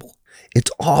horrible.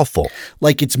 It's awful.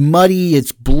 Like, it's muddy,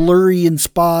 it's blurry in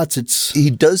spots. He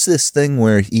does this thing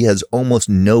where he has almost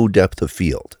no depth of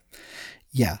field.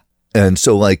 Yeah. And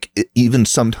so, like, even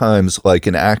sometimes, like,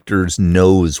 an actor's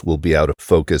nose will be out of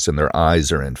focus and their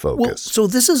eyes are in focus. Well, so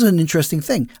this is an interesting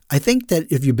thing. I think that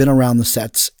if you've been around the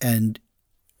sets, and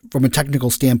from a technical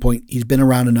standpoint, he's been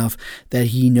around enough that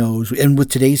he knows, and with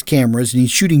today's cameras, and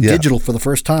he's shooting digital for the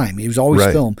first time, he was always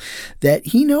film, that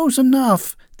he knows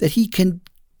enough that he can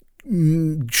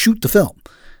shoot the film.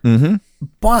 Mm-hmm.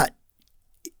 But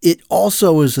it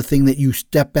also is a thing that you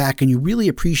step back and you really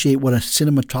appreciate what a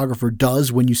cinematographer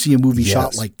does when you see a movie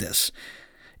shot like this.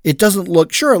 It doesn't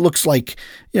look, sure, it looks like,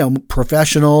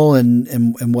 professional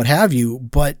and what have you,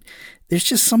 but there's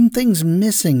just some things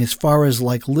missing as far as,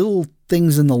 like, little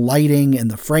things in the lighting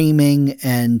and the framing,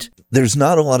 and there's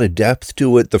not a lot of depth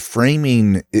to it. The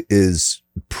framing is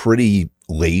pretty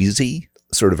lazy,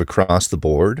 sort of across the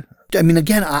board.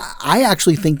 Again, I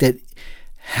actually think that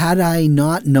had I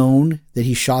not known that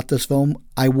he shot this film,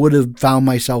 I would have found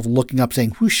myself looking up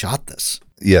saying, who shot this?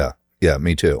 Yeah,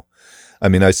 me too.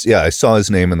 I saw his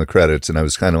name in the credits and I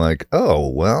was kind of like, oh,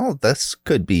 well, this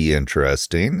could be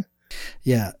interesting.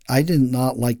 Yeah, I did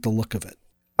not like the look of it.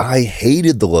 I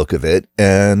hated the look of it,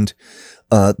 and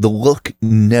the look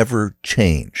never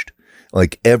changed.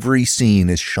 Like, every scene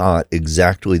is shot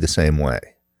exactly the same way,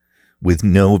 with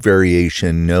no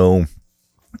variation, no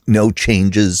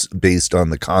changes based on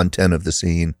the content of the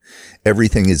scene.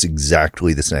 Everything is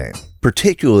exactly the same.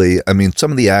 Particularly,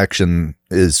 some of the action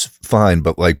is fine,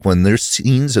 but, like, when there's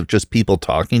scenes of just people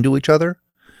talking to each other,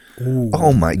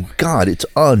 oh my God, it's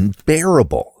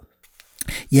unbearable.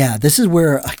 Yeah, this is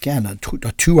where, again, a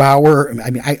 2 hour,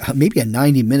 maybe a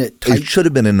 90-minute type. It should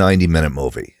have been a 90-minute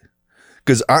movie,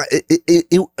 because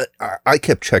I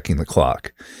kept checking the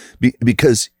clock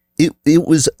because it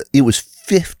was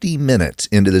 50 minutes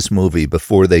into this movie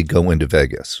before they go into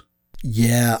Vegas.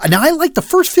 Yeah. Now, I like the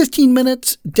first 15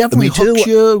 minutes. Definitely hooked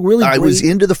you. Really great. I was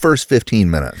into the first 15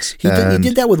 minutes. He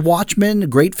did that with Watchmen. A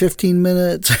great 15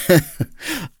 minutes.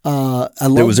 I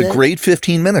loved There was a great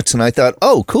 15 minutes, and I thought,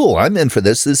 oh, cool, I'm in for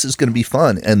this. This is going to be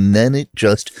fun. And then it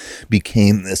just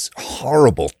became this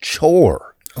horrible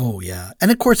chore. Oh, yeah. And,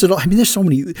 of course, there's so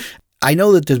many. I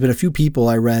know that there's been a few people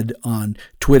I read on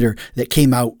Twitter that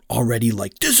came out already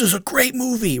like, this is a great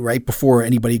movie, right before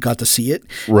anybody got to see it.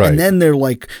 Right. And then they're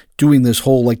like doing this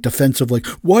whole like defensive, like,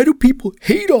 why do people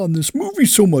hate on this movie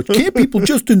so much? Can't people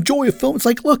just enjoy a film? It's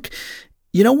like, look,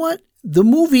 you know what? The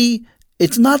movie,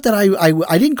 it's not that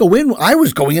I didn't go in. I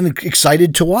was going in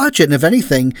excited to watch it. And if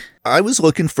anything, I was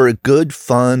looking for a good,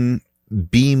 fun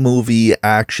B-movie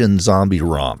action zombie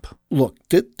romp. Look,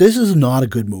 this is not a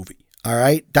good movie. All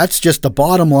right. That's just the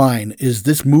bottom line is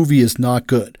this movie is not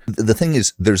good. The thing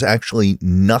is, there's actually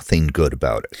nothing good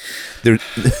about it.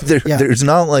 There's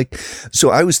not like, so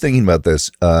I was thinking about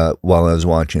this while I was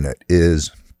watching it,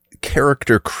 is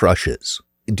character crushes.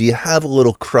 Do you have a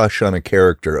little crush on a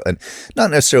character? And not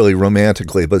necessarily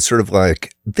romantically, but sort of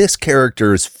like, this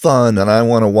character is fun and I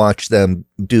want to watch them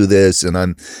do this. And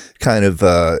I'm kind of,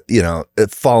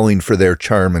 falling for their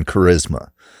charm and charisma.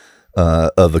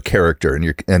 Of a character,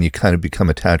 and you kind of become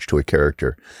attached to a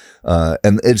character,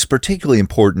 and it's particularly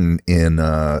important in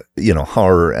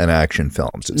horror and action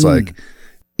films. It's like,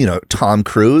 Tom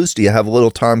Cruise. Do you have a little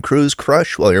Tom Cruise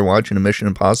crush while you're watching a Mission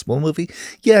Impossible movie?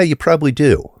 Yeah, you probably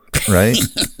do, right?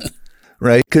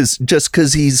 Right? Because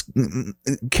he's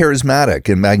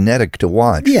charismatic and magnetic to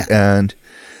watch. Yeah.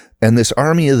 And this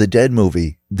Army of the Dead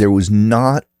movie, there was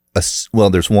not.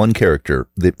 There's one character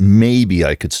that maybe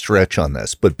I could stretch on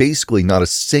this, but basically not a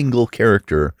single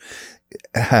character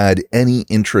had any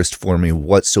interest for me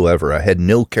whatsoever. I had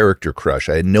no character crush.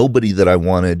 I had nobody that I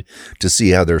wanted to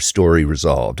see how their story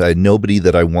resolved. I had nobody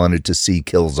that I wanted to see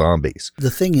kill zombies. The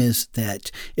thing is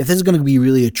that if this is going to be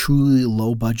really a truly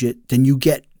low budget, then you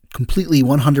get completely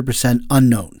 100%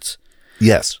 unknowns.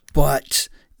 Yes. But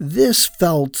this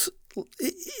felt...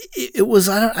 It was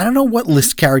I don't know what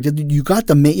list character you got.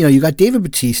 You got David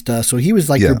Bautista, so he was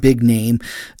like your big name,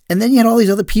 and then you had all these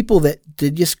other people that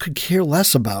just could care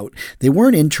less about. They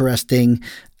weren't interesting.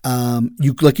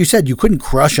 Like you said, you couldn't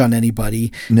crush on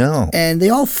anybody. No, and they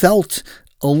all felt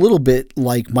a little bit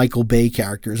like Michael Bay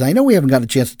characters. I know we haven't got a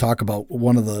chance to talk about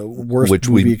one of the worst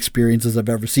movie experiences I've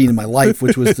ever seen in my life,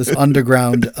 which was this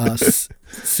Underground.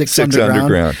 Six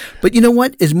Underground. But you know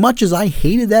what? As much as I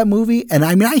hated that movie, and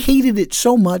I mean, I hated it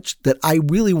so much that I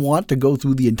really want to go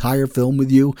through the entire film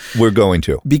with you. We're going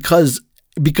to. Because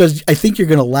I think you're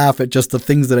going to laugh at just the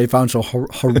things that I found so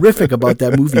horrific about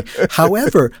that movie.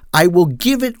 However, I will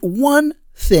give it one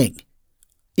thing.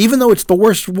 Even though it's the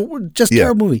worst, just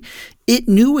terrible movie. It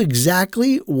knew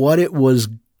exactly what it was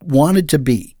wanted to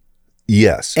be.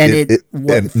 Yes. And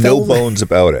and no bones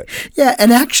about it. Yeah.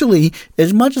 And actually,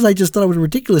 as much as I just thought it was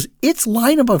ridiculous, its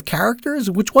lineup of characters,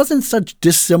 which wasn't such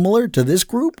dissimilar to this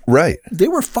group. Right. They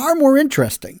were far more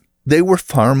interesting. They were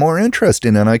far more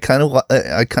interesting, and I kind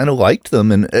of liked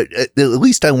them, and at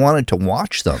least I wanted to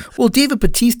watch them. Well, David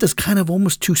Bautista's kind of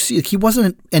almost too serious. He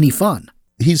wasn't any fun.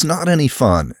 He's not any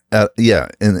fun. And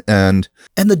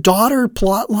the daughter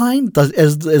plot line,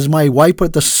 as my wife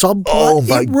put, the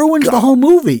subplot, it ruins the whole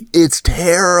movie. It's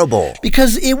terrible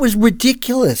because it was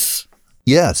ridiculous.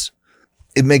 Yes,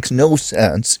 it makes no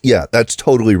sense. Yeah, that's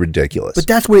totally ridiculous. But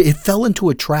that's where it fell into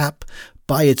a trap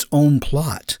by its own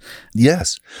plot.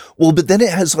 Yes. Well, but then it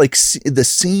has like the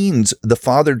scenes, the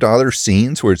father-daughter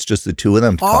scenes where it's just the two of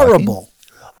them horrible.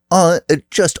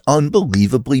 Just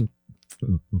unbelievably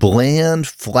bland,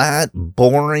 flat,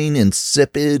 boring,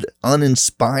 insipid,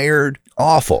 uninspired,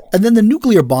 awful. And then the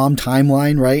nuclear bomb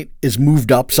timeline, right, is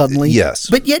moved up suddenly. Yes.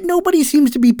 But yet nobody seems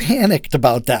to be panicked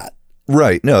about that.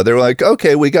 Right. No, they're like,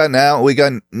 okay, we got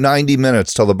 90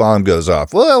 minutes till the bomb goes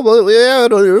off. Well, yeah,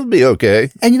 it'll be okay.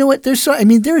 And you know what? There's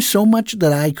so much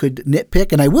that I could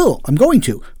nitpick, and I'm going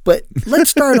to. But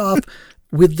let's start off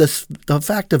with the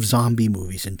fact of zombie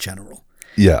movies in general.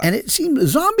 Yeah. And it seems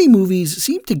zombie movies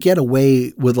seem to get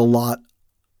away with a lot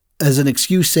as an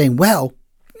excuse saying, well,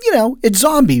 it's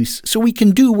zombies, so we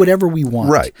can do whatever we want.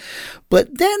 Right.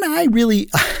 But then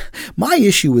my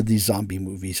issue with these zombie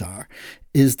movies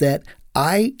is that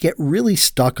I get really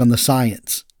stuck on the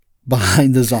science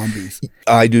behind the zombies.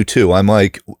 I do too. I'm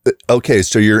like, okay,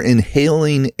 so you're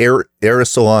inhaling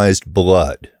aerosolized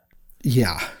blood.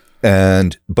 Yeah.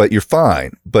 But you're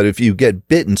fine. But if you get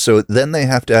bitten, so then they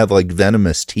have to have like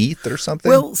venomous teeth or something.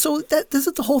 Well, so this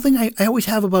is the whole thing I always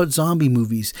have about zombie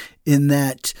movies, in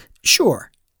that, sure,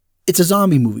 it's a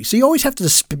zombie movie, so you always have to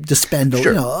suspend a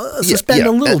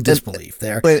little disbelief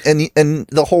there. And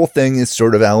the whole thing is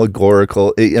sort of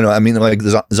allegorical. I mean, like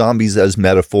zombies as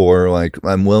metaphor. Like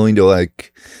I'm willing to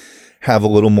like have a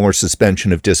little more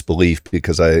suspension of disbelief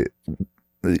because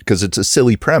it's a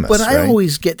silly premise. But I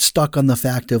always get stuck on the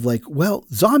fact of like, well,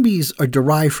 zombies are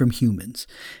derived from humans.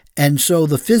 And so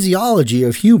the physiology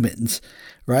of humans,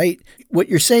 right? What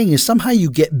you're saying is somehow you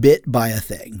get bit by a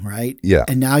thing, right? Yeah.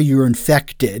 And now you're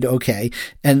infected, okay?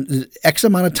 And X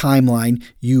amount of timeline,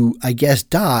 you, I guess,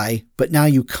 die, but now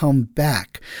you come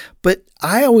back. But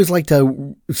I always like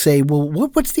to say, well,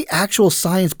 what's the actual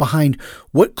science behind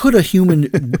what could a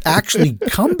human actually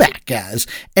come back as?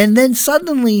 And then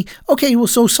suddenly, okay, well,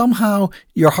 so somehow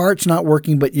your heart's not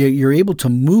working, but you're able to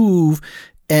move.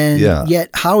 And yet,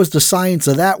 how is the science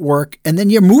of that work? And then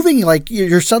you're moving, like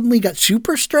you're suddenly got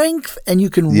super strength and you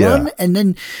can run. And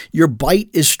then your bite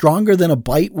is stronger than a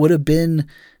bite would have been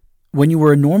when you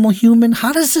were a normal human.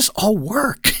 How does this all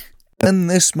work? And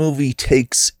this movie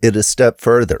takes it a step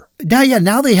further.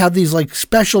 Now they have these like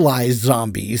specialized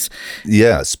zombies.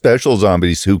 Yeah, special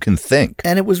zombies who can think.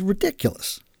 And it was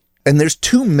ridiculous. And there's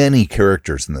too many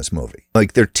characters in this movie.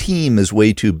 Like their team is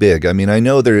way too big. I mean, I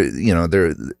know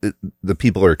the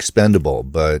people are expendable,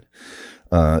 but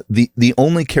the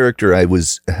only character I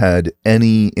had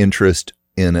any interest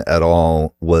in at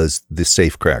all was the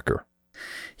safecracker.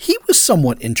 He was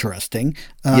somewhat interesting.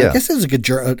 I guess there's a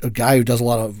guy who does a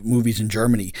lot of movies in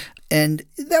Germany, and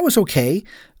that was okay.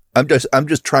 I'm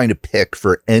just trying to pick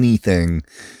for anything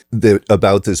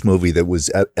about this movie that was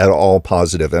at all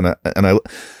positive, and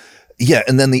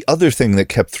then the other thing that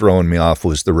kept throwing me off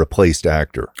was the replaced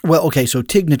actor. Well, okay, so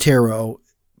Tig Notaro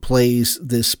plays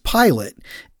this pilot,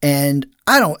 and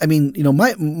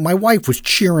my wife was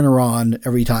cheering her on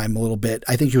every time a little bit.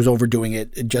 I think she was overdoing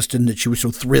it, just in that she was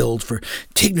so thrilled for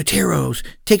Tig Notaro's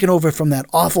taking over from that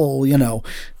awful,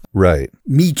 right,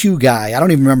 Me Too guy. I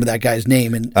don't even remember that guy's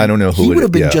name, and I don't know who he would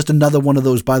have been just another one of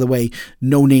those, by the way,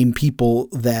 no-name people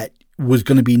that was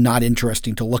going to be not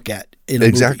interesting to look at in a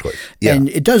exactly. movie. Yeah. And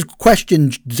it does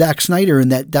question Zack Snyder in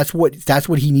that's what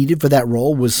he needed for that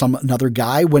role was another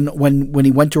guy. When he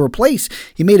went to replace,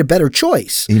 he made a better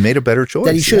choice. He made a better choice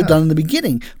that he should have done in the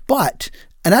beginning.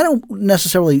 And I don't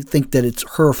necessarily think that it's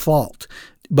her fault,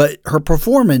 but her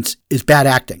performance is bad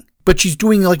acting. But she's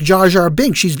doing like Jar Jar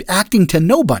Binks. She's acting to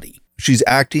nobody. She's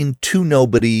acting to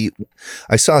nobody.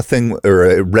 I saw a thing, or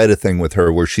I read a thing with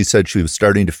her where she said she was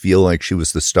starting to feel like she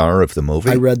was the star of the movie.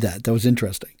 I read that. That was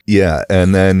interesting. Yeah.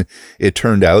 And then it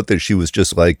turned out that she was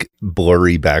just like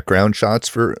blurry background shots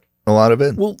for a lot of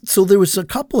it. Well, so there was a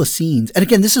couple of scenes. And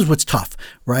again, this is what's tough,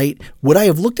 right? Would I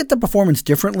have looked at the performance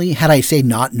differently had I, say,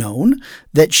 not known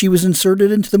that she was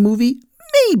inserted into the movie?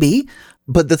 Maybe.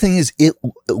 But the thing is, it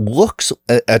looks,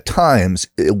 at times,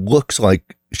 it looks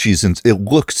like it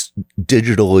looks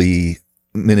digitally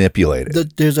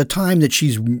manipulated. There's a time that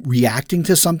she's reacting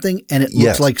to something, and it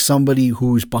looks like somebody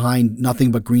who's behind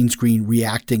nothing but green screen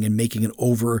reacting and making an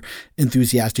over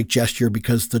enthusiastic gesture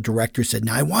because the director said,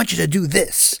 "Now I want you to do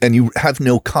this." And you have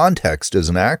no context as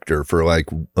an actor for like,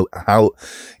 how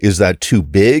is that too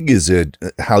big?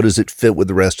 How does it fit with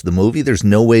the rest of the movie? There's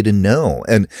no way to know.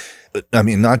 And I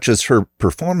mean, not just her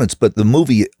performance, but the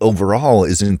movie overall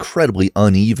is incredibly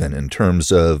uneven in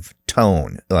terms of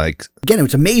tone. Like, again, it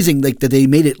was amazing that they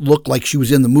made it look like she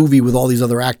was in the movie with all these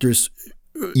other actors.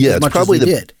 Yeah, it's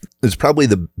probably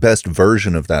the best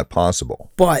version of that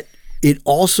possible. But it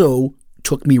also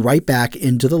took me right back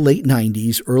into the late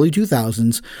 90s, early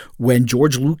 2000s, when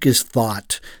George Lucas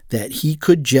thought that he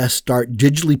could just start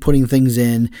digitally putting things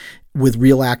in with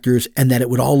real actors and that it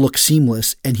would all look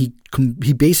seamless. And he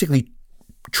basically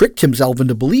tricked himself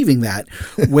into believing that,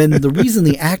 when the reason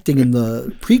the acting in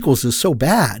the prequels is so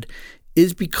bad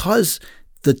is because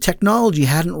the technology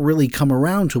hadn't really come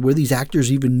around to where these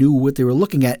actors even knew what they were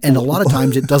looking at. And a lot of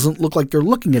times it doesn't look like they're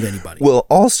looking at anybody. Well,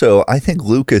 also, I think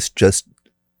Lucas just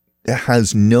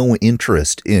has no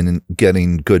interest in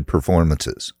getting good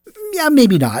performances. Yeah,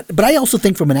 maybe not. But I also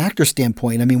think from an actor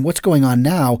standpoint, I mean, what's going on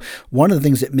now, one of the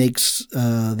things that makes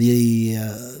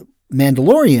the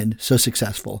Mandalorian so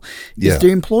successful is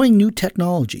they're employing new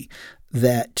technology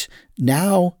that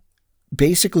now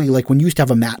basically, like when you used to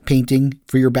have a matte painting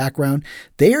for your background,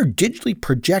 they are digitally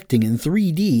projecting in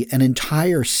 3D an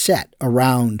entire set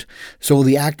around. So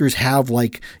the actors have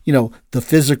like, the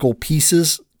physical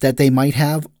pieces that they might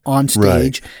have on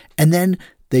stage. Right. And then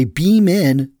they beam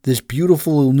in this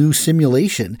beautiful new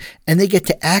simulation and they get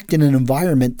to act in an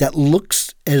environment that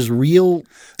looks as real as it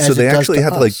does to us. So they actually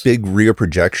have like big rear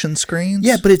projection screens?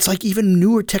 Yeah, but it's like even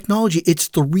newer technology. It's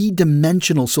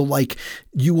 3-dimensional. So like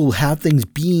you will have things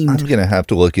beamed. I'm going to have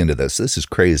to look into this. This is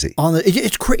crazy.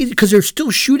 It's crazy because they're still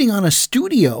shooting on a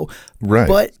studio. Right.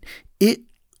 But it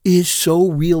is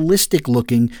so realistic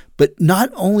looking, but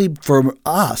not only for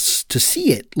us to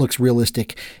see it looks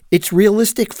realistic, it's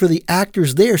realistic for the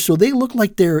actors there. So they look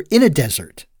like they're in a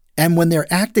desert. And when they're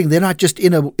acting, they're not just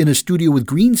in a studio with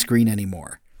green screen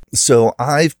anymore. So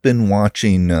I've been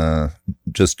watching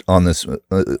just on this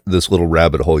little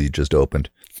rabbit hole you just opened.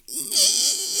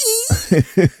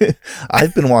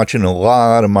 I've been watching a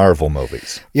lot of Marvel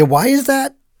movies. Yeah, why is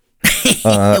that?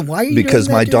 Why are you because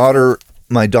doing that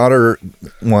my daughter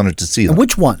wanted to see them. And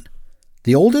which one?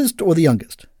 The oldest or the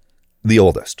youngest? The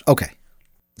oldest. Okay.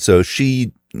 So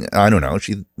she, I don't know,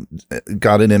 she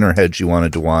got it in her head she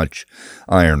wanted to watch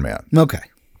Iron Man. Okay.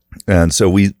 And so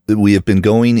we have been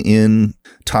going in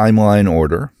timeline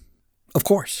order. Of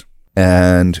course.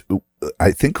 And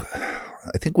I think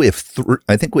we have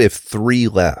three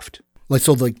left. Like,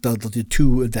 so like the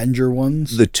two Avenger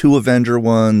ones? The two Avenger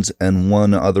ones and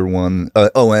one other one.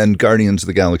 And Guardians of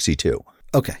the Galaxy 2.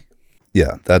 Okay.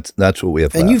 Yeah, that's what we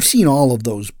have And left. you've seen all of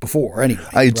those before anyway.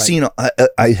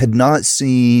 I had not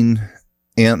seen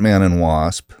Ant-Man and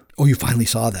Wasp. Oh, you finally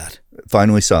saw that.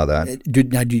 Finally saw that.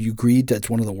 Did you agree that's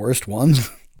one of the worst ones?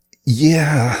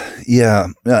 Yeah.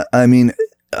 I mean,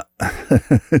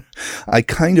 I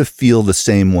kind of feel the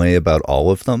same way about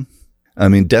all of them. I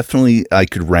mean, definitely I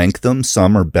could rank them.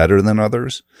 Some are better than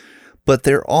others, but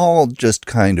they're all just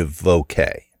kind of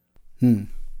okay.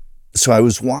 So I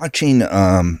was watching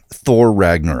Thor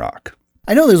Ragnarok.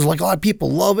 I know there's like a lot of people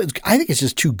love it. I think it's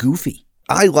just too goofy.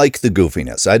 I like the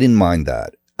goofiness. I didn't mind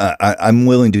that. I'm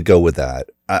willing to go with that.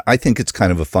 I think it's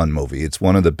kind of a fun movie. It's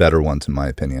one of the better ones in my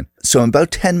opinion. So I'm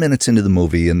about 10 minutes into the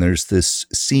movie and there's this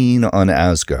scene on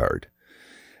Asgard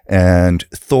and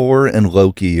Thor and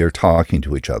Loki are talking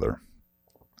to each other.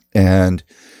 And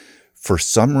for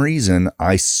some reason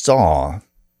I saw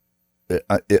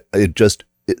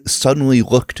it suddenly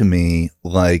looked to me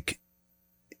like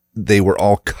they were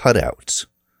all cutouts.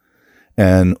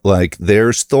 And like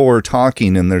there's Thor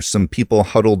talking and there's some people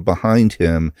huddled behind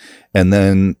him. And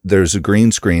then there's a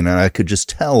green screen. And I could just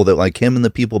tell that like him and the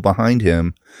people behind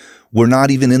him were not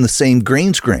even in the same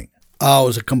green screen. Oh, it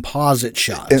was a composite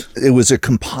shot. It was a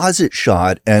composite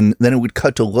shot. And then it would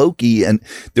cut to Loki. And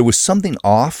there was something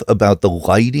off about the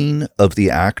lighting of the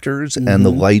actors and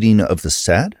the lighting of the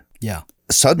set. Yeah.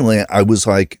 Suddenly I was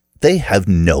like, they have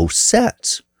no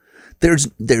sets. There's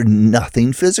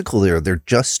nothing physical there. They're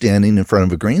just standing in front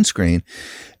of a green screen.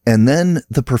 And then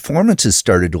the performances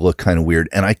started to look kind of weird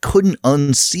and I couldn't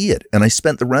unsee it. And I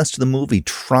spent the rest of the movie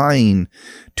trying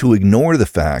to ignore the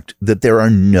fact that there are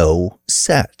no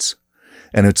sets.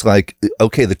 And it's like,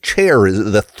 okay,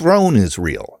 the throne is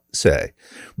real, say,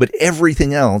 but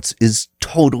everything else is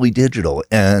totally digital.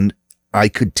 And I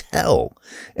could tell,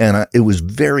 and it was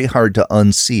very hard to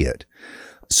unsee it.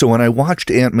 So when I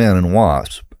watched Ant-Man and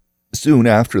Wasp, soon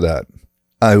after that,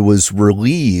 I was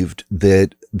relieved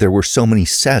that there were so many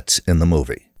sets in the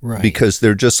movie. Right. Because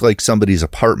they're just like somebody's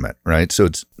apartment, right? So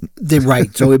They're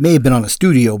right. So it may have been on a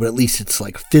studio, but at least it's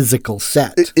like physical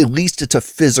set. At least it's a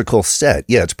physical set.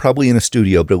 Yeah, it's probably in a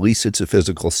studio, but at least it's a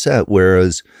physical set.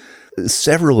 Whereas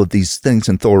several of these things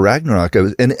in Thor Ragnarok,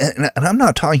 and I'm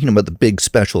not talking about the big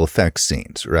special effects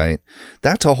scenes, right?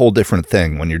 That's a whole different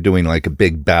thing when you're doing like a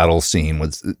big battle scene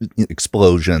with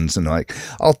explosions and like,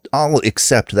 I'll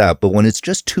accept that. But when it's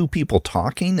just two people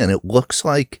talking and it looks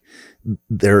like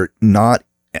they're not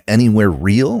anywhere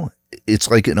real, it's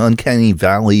like an uncanny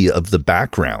valley of the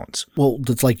backgrounds. Well,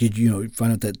 it's like, you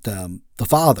find out that the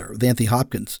father, Anthony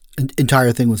Hopkins,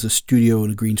 entire thing was a studio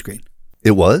and a green screen.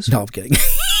 It was? No, I'm kidding.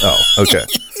 Oh, okay.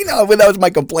 But that was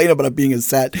my complaint about it being a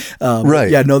set.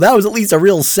 Right. Yeah, no, that was at least a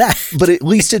real set. But at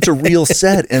least it's a real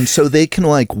set. And so they can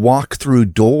like walk through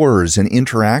doors and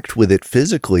interact with it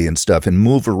physically and stuff and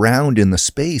move around in the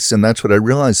space. And that's what I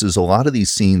realized is a lot of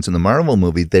these scenes in the Marvel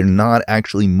movie, they're not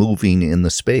actually moving in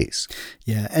the space.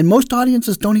 Yeah. And most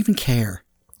audiences don't even care.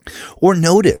 Or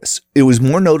notice. It was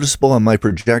more noticeable on my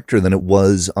projector than it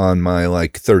was on my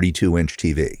like 32-inch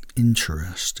TV.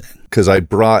 Interesting. Because I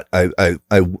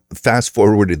fast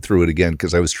forwarded through it again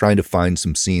because I was trying to find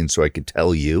some scenes so I could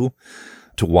tell you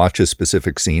to watch a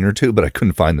specific scene or two, but I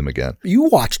couldn't find them again. You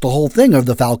watched the whole thing of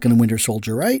the Falcon and Winter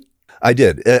Soldier, right? I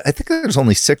did. I think there's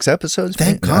only 6 episodes.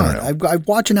 Thank God. I've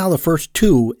watched now the first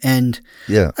 2, and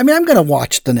yeah. I mean, I'm going to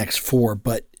watch the next 4,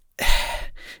 but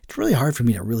it's really hard for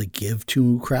me to really give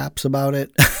 2 craps about it.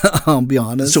 I'll be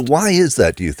honest. So why is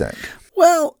that, do you think?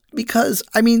 Well, because,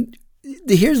 I mean,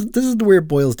 this is where it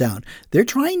boils down. They're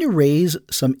trying to raise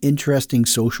some interesting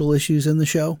social issues in the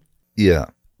show. Yeah.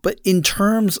 But in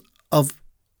terms of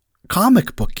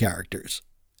comic book characters.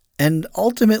 And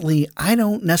ultimately, I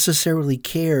don't necessarily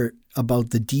care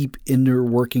about the deep inner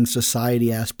working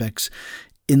society aspects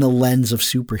in the lens of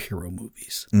superhero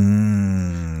movies.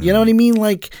 You know what I mean?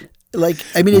 I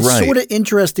mean, it's right. sort of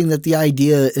interesting that the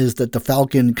idea is that the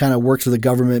Falcon kind of works for the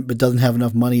government but doesn't have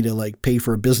enough money to like pay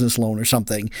for a business loan or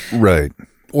something. Right.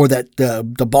 or that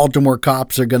the Baltimore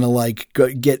cops are going to like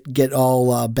get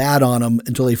all bad on him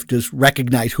until they just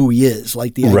recognize who he is.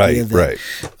 Like the idea that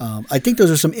I think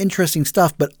those are some interesting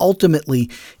stuff, but ultimately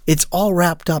it's all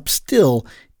wrapped up still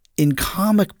in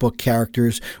comic book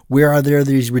characters where are there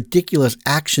these ridiculous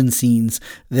action scenes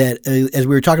that, as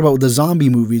we were talking about with the zombie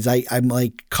movies, I'm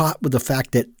like caught with the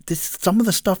fact that some of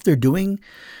the stuff they're doing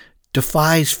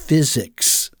defies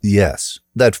physics. Yes.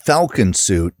 That Falcon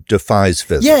suit defies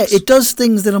physics. Yeah, it does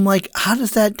things that I'm like, how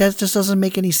does that just doesn't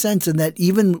make any sense. And that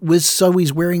even with so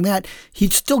he's wearing that,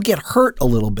 he'd still get hurt a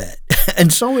little bit.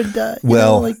 And so it,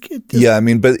 yeah, I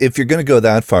mean, but if you're going to go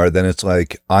that far, then it's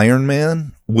like Iron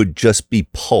Man would just be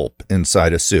pulp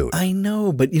inside a suit. I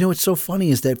know, but what's so funny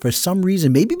is that for some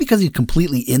reason, maybe because he's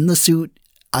completely in the suit,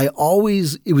 it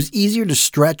was easier to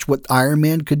stretch what Iron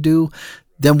Man could do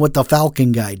than what the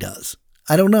Falcon guy does.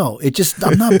 I don't know.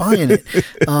 I'm not buying it.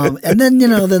 And then,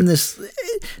 then this,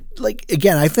 like,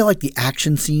 again, I feel like the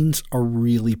action scenes are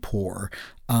really poor.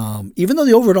 Even though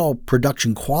the overall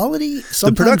production quality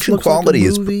sometimes looks like a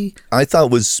movie. I thought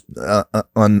was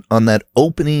on that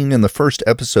opening in the first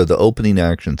episode, the opening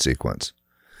action sequence.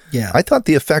 Yeah. I thought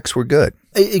the effects were good.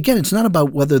 Again, it's not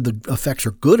about whether the effects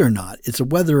are good or not. It's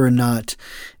whether or not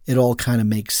it all kind of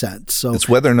makes sense. So it's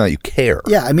whether or not you care.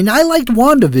 Yeah. I mean, I liked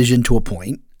WandaVision to a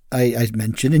point. I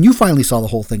mentioned, and you finally saw the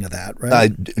whole thing of that, right? I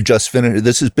just finished.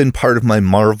 This has been part of my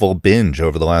Marvel binge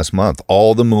over the last month.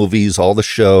 All the movies, all the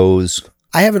shows.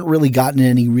 I haven't really gotten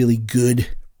any really good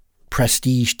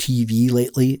prestige TV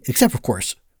lately, except, of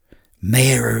course,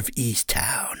 Mayor of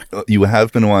Easttown. You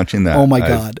have been watching that. Oh, my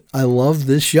God. I love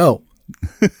this show.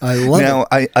 I love it. Now,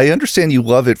 I understand you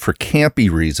love it for campy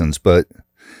reasons, but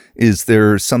is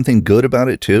there something good about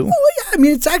it, too? Oh, yeah. I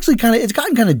mean, it's actually it's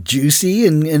gotten kind of juicy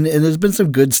and there's been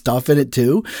some good stuff in it,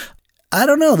 too. I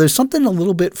don't know. There's something a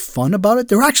little bit fun about it.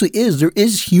 There actually is. There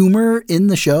is humor in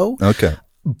the show. Okay.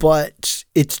 But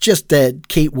it's just that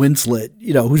Kate Winslet,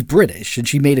 who's British, and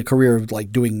she made a career of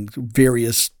like doing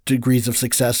various degrees of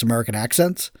success American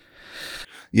accents.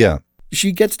 Yeah.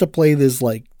 She gets to play this,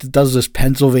 does this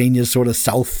Pennsylvania sort of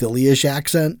South Philly-ish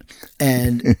accent.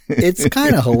 And it's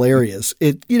kind of hilarious.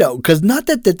 Because not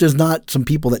that there's not some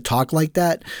people that talk like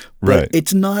that, but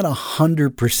it's not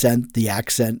 100% the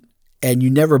accent. And you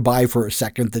never buy for a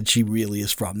second that she really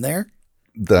is from there.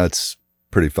 That's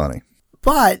pretty funny.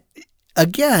 But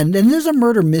again, and there's a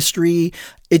murder mystery.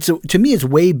 To me, it's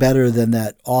way better than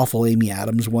that awful Amy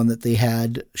Adams one that they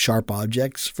had, Sharp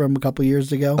Objects, from a couple of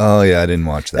years ago. Oh, yeah, I didn't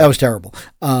watch that. That was terrible.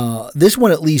 This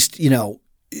one, at least,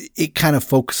 it kind of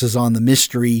focuses on the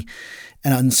mystery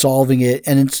and on solving it.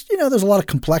 And it's, there's a lot of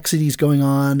complexities going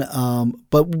on.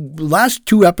 But last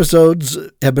 2 episodes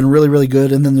have been really, really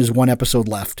good. And then there's 1 episode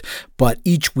left. But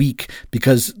each week,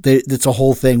 because it's a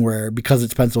whole thing where, because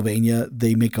it's Pennsylvania,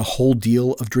 they make a whole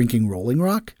deal of drinking Rolling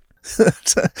Rock.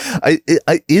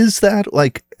 Is that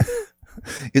like,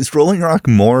 is Rolling Rock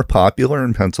more popular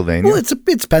in Pennsylvania? Well,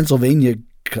 it's Pennsylvania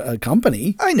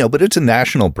company. I know, but it's a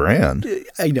national brand.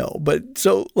 I know, but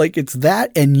so it's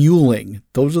that and Yuling.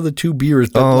 Those are the 2 beers.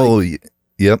 That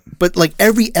yep. But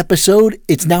every episode,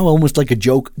 it's now almost like a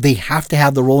joke. They have to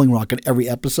have the Rolling Rock in every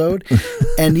episode.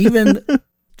 And even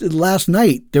last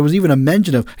night, there was even a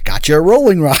mention of, got you a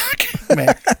Rolling Rock.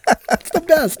 Man, that's the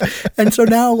best. And so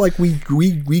now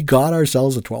we got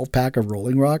ourselves a 12-pack of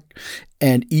Rolling Rock.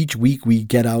 And each week we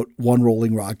get out 1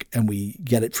 Rolling Rock and we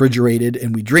get it refrigerated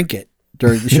and we drink it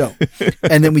during the show.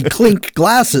 And then we clink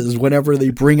glasses whenever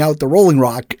they bring out the Rolling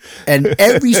Rock. And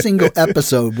every single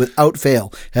episode, without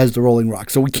fail, has the Rolling Rock.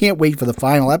 So we can't wait for the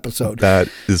final episode. That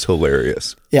is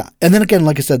hilarious. Yeah. And then again,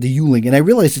 like I said, the Yuling. And I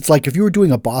realized it's like if you were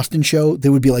doing a Boston show, they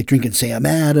would be drinking Sam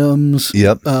Adams.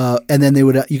 Yep. And then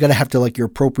you got to have to your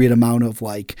appropriate amount of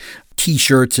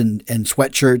T-shirts and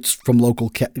sweatshirts from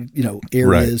local,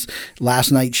 areas. Right.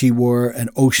 Last night she wore an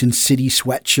Ocean City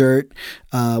sweatshirt,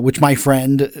 which my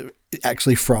friend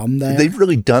actually from there. They've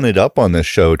really done it up on this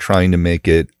show, trying to make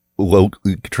it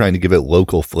trying to give it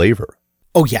local flavor.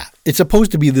 Oh yeah, it's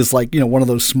supposed to be this one of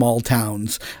those small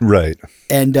towns, right?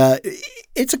 And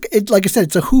it's like I said,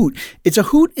 it's a hoot. It's a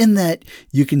hoot in that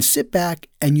you can sit back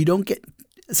and you don't get.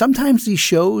 Sometimes these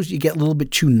shows you get a little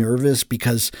bit too nervous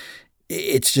because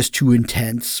it's just too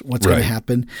intense. What's going to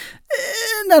happen?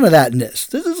 None of that in this.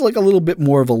 This is a little bit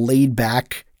more of a laid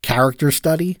back character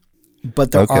study.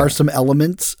 But there are some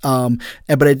elements, but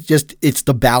it's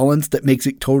the balance that makes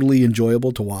it totally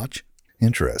enjoyable to watch.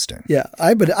 Interesting. Yeah,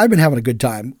 I've been having a good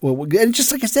time. Well, and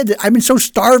just like I said, I've been so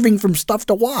starving from stuff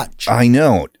to watch. I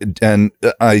know, and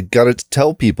I got to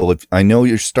tell people, if I know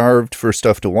you're starved for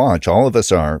stuff to watch, all of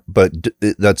us are, but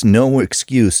that's no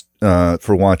excuse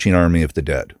for watching Army of the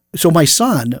Dead. So my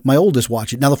son, my oldest,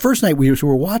 watched it. Now, the first night we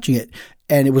were watching it,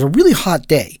 and it was a really hot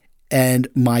day. And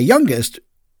my youngest,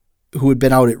 who had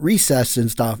been out at recess and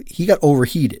stuff, he got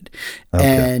overheated. Okay.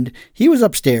 And he was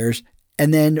upstairs.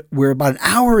 And then we're about an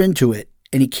hour into it,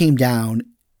 and he came down,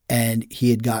 and he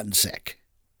had gotten sick.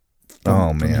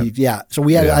 Oh, man. So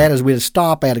we had to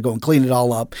stop. I had to go and clean it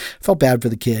all up. Felt bad for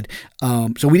the kid.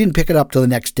 So we didn't pick it up till the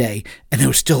next day, and there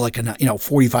was still like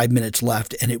 45 minutes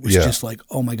left, and it was just like,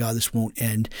 oh my God, this won't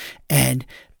end. And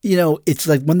it's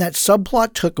like when that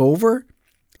subplot took over.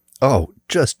 Oh,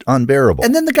 just unbearable.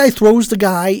 And then the guy throws the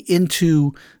guy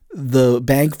into the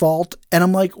bank vault, and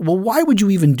I'm like, well, why would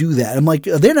you even do that? I'm like,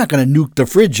 they're not going to nuke the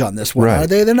fridge on this one, right. Are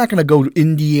they? They're not going to go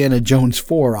Indiana Jones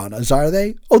 4 on us, are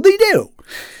they? Oh, they do.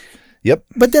 Yep.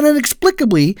 But then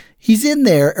inexplicably, he's in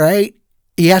there, right?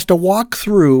 He has to walk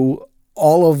through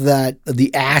all of that,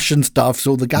 the ash and stuff,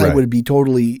 so the guy would be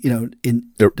totally, done.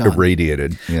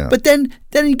 Irradiated. Yeah. But then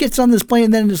he gets on this plane,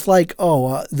 and then it's like,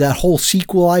 that whole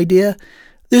sequel idea.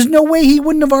 There's no way he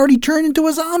wouldn't have already turned into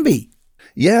a zombie.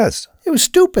 Yes. It was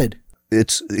stupid.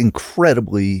 It's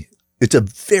it's a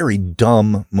very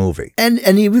dumb movie. And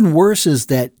even worse is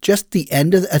that just the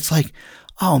end of it's like,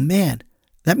 oh man,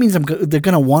 that means they're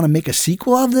going to want to make a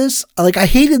sequel of this. Like, I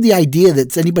hated the idea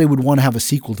that anybody would want to have a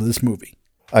sequel to this movie.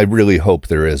 I really hope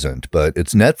there isn't, but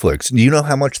it's Netflix. Do you know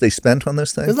how much they spent on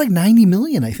this thing? It was like $90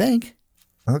 million, I think.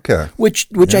 Okay. Which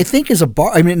I think is a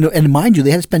bar. I mean, and mind you,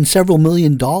 they had to spend several $1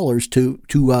 million to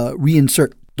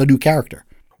reinsert the new character.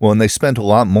 Well, and they spent a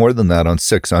lot more than that on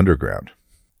Six Underground.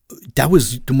 That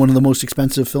was one of the most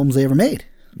expensive films they ever made.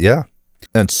 Yeah.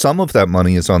 And some of that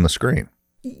money is on the screen.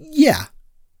 Yeah.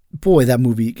 Boy, that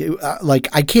movie,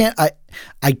 I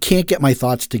can't get my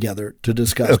thoughts together to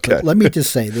discuss. Okay. But let me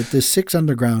just say that this Six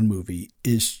Underground movie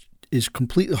is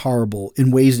completely horrible in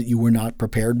ways that you were not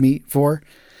prepared me for.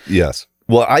 Yes.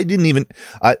 Well,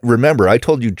 I remember I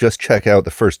told you just check out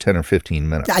the first 10 or 15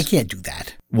 minutes. I can't do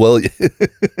that. Well,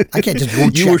 I can't just go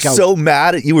you were so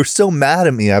mad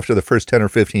at me after the first 10 or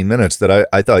 15 minutes that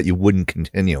I thought you wouldn't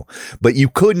continue, but you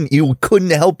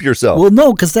couldn't help yourself. Well,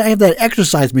 no, because I have that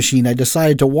exercise machine. I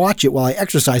decided to watch it while I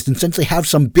exercised, and since they have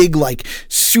some big,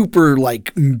 super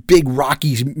big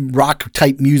rock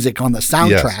type music on the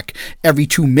soundtrack every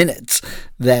 2 minutes,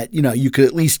 that, you could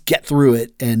at least get through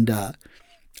it. And,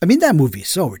 I mean, that movie is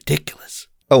so ridiculous.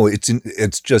 Oh,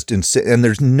 it's just insane. And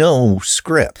there's no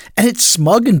script. And it's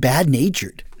smug and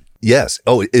bad-natured. Yes.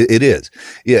 Oh, it is.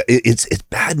 Yeah, it's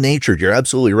bad-natured. You're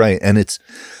absolutely right. And it's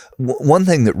one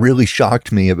thing that really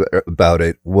shocked me about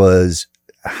it was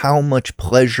how much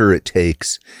pleasure it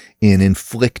takes in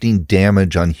inflicting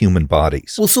damage on human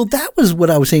bodies. Well, so that was what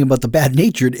I was saying about the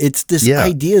bad-natured. It's this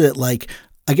idea that,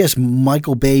 I guess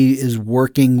Michael Bay is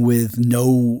working with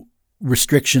no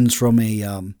restrictions from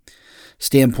a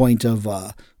standpoint of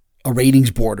a ratings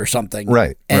board or something.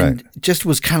 Right. And just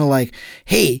was kind of like,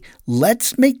 hey,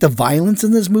 let's make the violence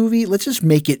in this movie, let's just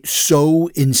make it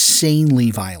so insanely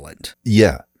violent.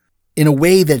 Yeah. In a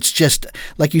way that's just,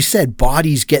 like you said,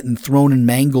 bodies getting thrown and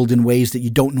mangled in ways that you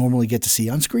don't normally get to see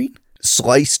on screen.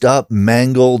 Sliced up,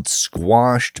 mangled,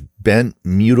 squashed, bent,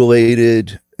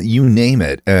 mutilated, you name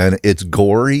it. And it's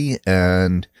gory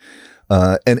and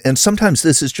sometimes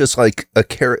this is just like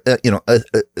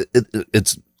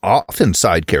it's often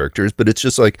side characters, but it's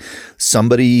just like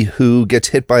somebody who gets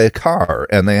hit by a car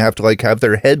and they have to have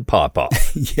their head pop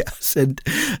off. Yes. And,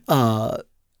 and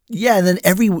then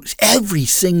every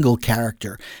single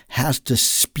character has to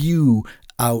spew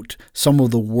out some of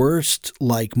the worst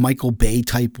Michael Bay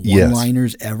type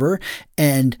one-liners ever.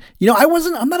 And,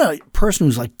 I'm not a person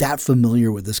who's that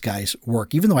familiar with this guy's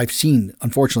work, even though I've seen,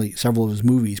 unfortunately, several of his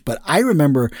movies. But I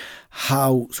remember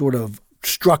how sort of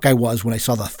struck I was when I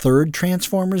saw the third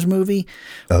Transformers movie,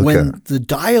 when the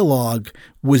dialogue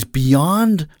was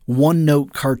beyond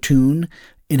one-note cartoon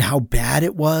in how bad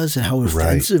it was and how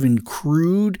offensive and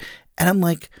crude. And I'm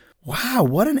like, wow,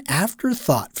 what an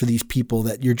afterthought for these people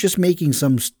that you're just making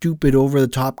some stupid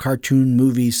over-the-top cartoon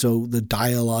movie so the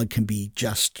dialogue can be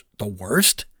just the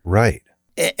worst. Right.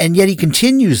 And yet he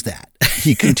continues that.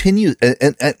 He continues.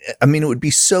 And I mean, it would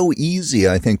be so easy,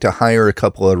 I think, to hire a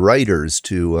couple of writers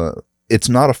to, it's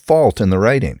not a fault in the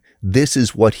writing. This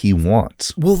is what he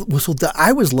wants. Well,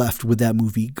 I was left with that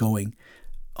movie going,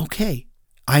 okay,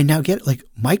 I now get it.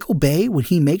 Michael Bay, when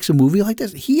he makes a movie like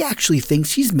this, he actually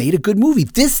thinks he's made a good movie.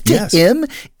 This to him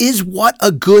is what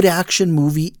a good action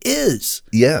movie is.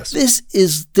 Yes. This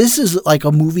is like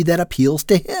a movie that appeals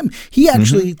to him. He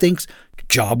actually thinks,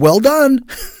 job well done.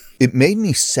 It made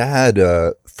me sad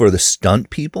for the stunt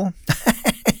people.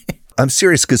 I'm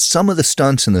serious, because some of the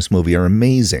stunts in this movie are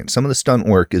amazing. Some of the stunt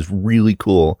work is really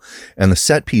cool, and the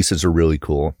set pieces are really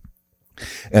cool.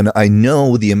 And I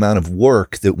know the amount of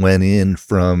work that went in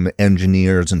from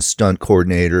engineers and stunt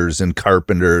coordinators and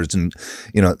carpenters, and,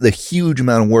 you know, the huge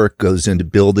amount of work goes into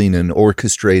building and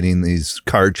orchestrating these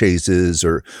car chases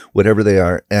or whatever they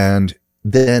are. And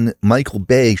then Michael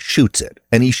Bay shoots it,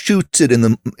 and he shoots it in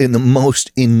the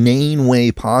most inane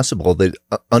way possible that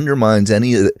undermines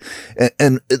any of it.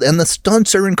 And the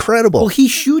stunts are incredible. Well, he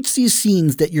shoots these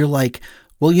scenes that you're like,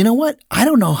 well, you know what? I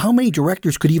don't know how many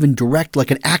directors could even direct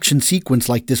like an action sequence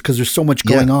like this because there's so much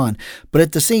going on. But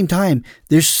at the same time,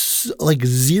 there's like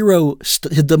zero.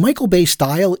 The Michael Bay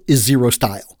style is zero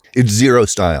style. It's zero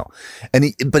style.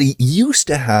 But he used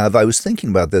to have, I was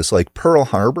thinking about this, like Pearl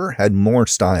Harbor had more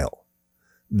style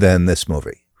than this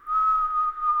movie.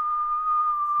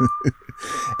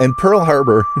 And Pearl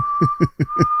Harbor.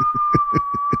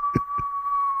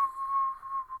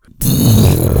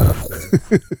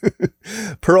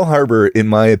 Pearl Harbor, in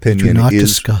my opinion, Do not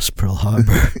discuss Pearl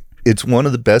Harbor. It's one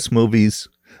of the best movies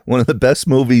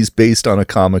based on a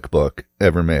comic book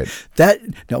ever made.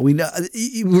 We know.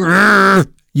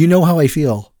 You know how I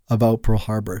feel about Pearl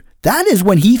Harbor. That is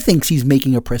when he thinks he's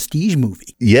making a prestige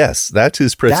movie. Yes, that's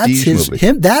his prestige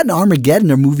movie. That and Armageddon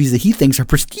are movies that he thinks are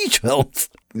prestige films.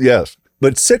 Yes.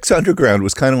 But Six Underground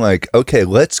was kind of like, okay,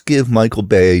 let's give Michael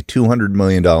Bay $200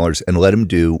 million and let him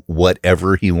do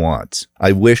whatever he wants.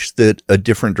 I wish that a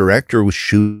different director was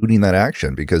shooting that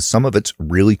action because some of it's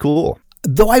really cool.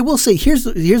 Though I will say, here's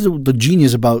the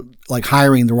genius about like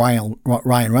hiring the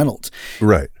Ryan Reynolds.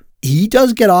 Right. He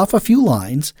does get off a few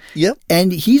lines. Yep.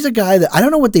 And he's a guy that, I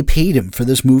don't know what they paid him for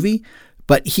this movie,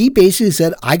 but he basically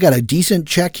said, I got a decent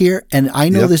check here and I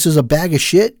know this is a bag of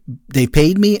shit. They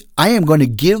paid me. I am going to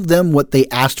give them what they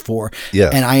asked for.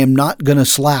 Yeah. And I am not going to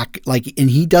slack.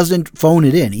 And he doesn't phone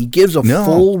it in. He gives a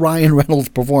full Ryan Reynolds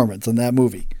performance in that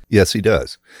movie. Yes, he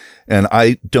does. And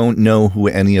I don't know who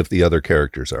any of the other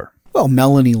characters are. Well,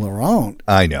 Melanie Laurent.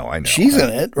 I know. She's in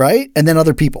it, right? And then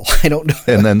other people. I don't know.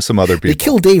 And then some other people. They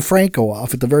kill Dave Franco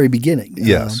off at the very beginning.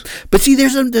 Yes. But see,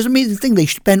 there's an amazing thing. They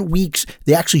spent weeks.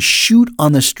 They actually shoot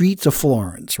on the streets of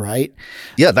Florence, right?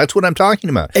 Yeah, that's what I'm talking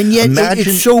about. And yet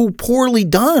it's so poorly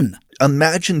done.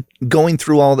 Imagine going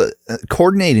through all the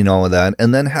coordinating all of that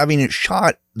and then having it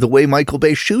shot the way Michael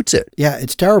Bay shoots it. Yeah,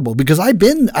 it's terrible because I've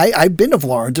been to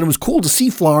Florence and it was cool to see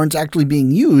Florence actually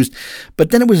being used, but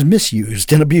then it was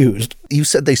misused and abused. You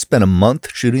said they spent a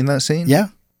month shooting that scene? Yeah.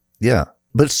 Yeah.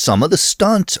 But some of the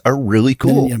stunts are really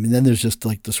cool. Then there's just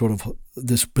like the sort of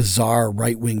this bizarre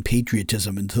right-wing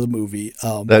patriotism into the movie.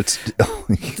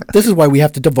 This is why we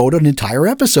have to devote an entire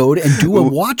episode and do a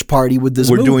watch party with this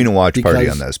movie. We're doing a watch party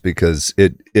on this because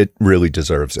it really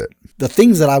deserves it. The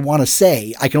things that I want to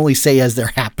say, I can only say as they're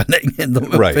happening in the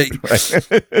movie. Right.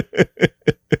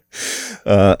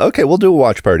 Okay, we'll do a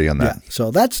watch party on that. Yeah,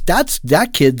 so that's that,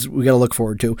 kids, we got to look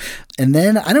forward to. And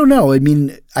then, I don't know, I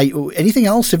mean, anything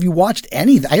else? Have you watched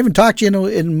anything? I haven't talked to you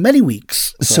in many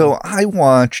weeks. So I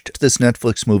watched this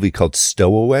Netflix movie called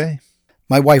Stowaway.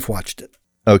 My wife watched it.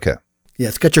 Okay. Yeah,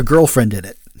 it's got your girlfriend in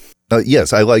it.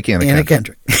 Yes, I like Anna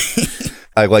Kendrick.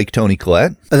 I like Toni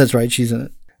Collette. Oh, that's right, she's in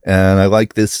it. And I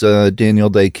like this Daniel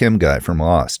Day Kim guy from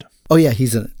Lost. Oh, yeah,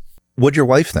 he's in it. What'd your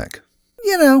wife think?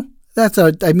 You know, I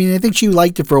think she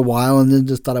liked it for a while and then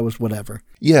just thought it was whatever.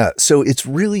 Yeah, so it's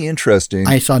really interesting.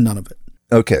 I saw none of it.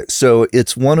 Okay, so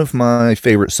it's one of my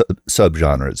favorite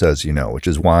subgenres, as you know, which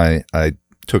is why I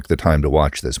took the time to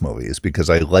watch this movie, is because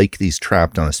I like these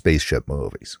trapped on a spaceship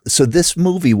movies. So this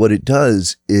movie, what it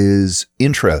does is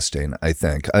interesting, I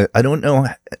think. I don't know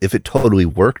if it totally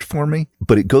worked for me,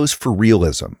 but it goes for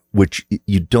realism, which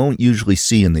you don't usually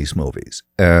see in these movies.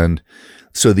 And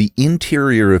so the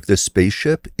interior of this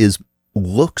spaceship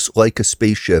looks like a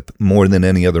spaceship more than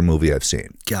any other movie I've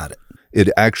seen. Got it. It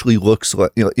actually looks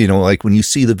like, like when you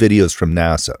see the videos from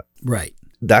NASA. Right.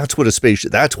 That's what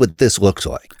this looks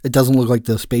like. It doesn't look like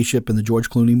the spaceship in the George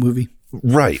Clooney movie.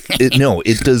 Right.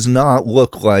 It does not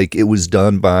look like it was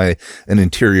done by an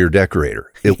interior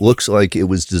decorator. It looks like it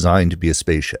was designed to be a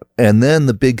spaceship. And then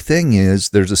the big thing is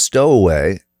there's a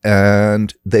stowaway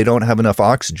and they don't have enough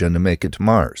oxygen to make it to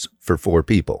Mars for 4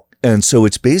 people. And so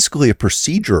it's basically a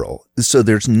procedural. So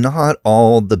there's not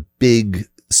all the big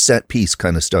set piece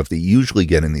kind of stuff that you usually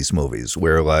get in these movies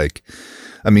where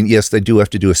yes, they do have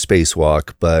to do a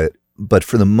spacewalk, but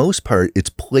for the most part, it's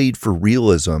played for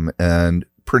realism and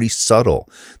pretty subtle.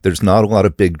 There's not a lot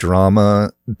of big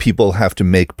drama. People have to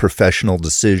make professional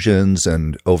decisions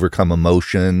and overcome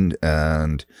emotion.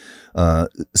 And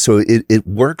so it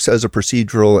works as a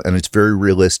procedural and it's very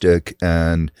realistic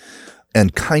and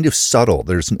kind of subtle.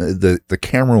 There's the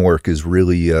camera work is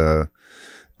really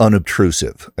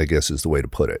unobtrusive, I guess is the way to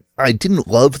put it. I didn't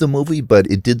love the movie, but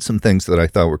it did some things that I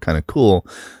thought were kind of cool,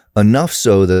 enough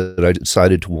so that I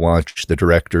decided to watch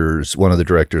one of the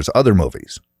director's other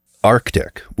movies,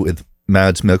 Arctic, with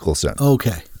Mads Mikkelsen.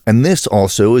 Okay. And this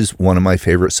also is one of my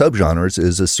favorite subgenres,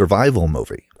 is a survival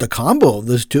movie. The combo of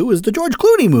this two is the George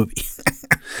Clooney movie.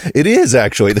 It is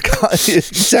actually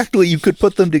exactly. You could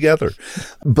put them together.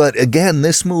 But again,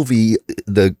 this movie,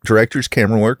 the director's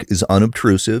camera work is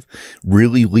unobtrusive,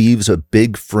 really leaves a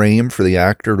big frame for the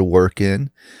actor to work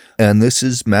in. And this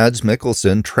is Mads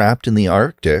Mikkelsen trapped in the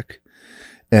Arctic.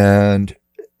 And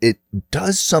it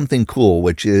does something cool,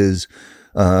 which is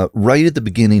right at the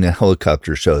beginning, a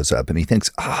helicopter shows up and he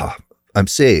thinks, I'm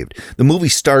saved. The movie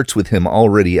starts with him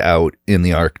already out in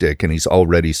the Arctic and he's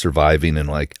already surviving and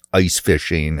like ice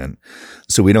fishing. And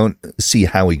so we don't see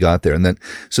how he got there. And then,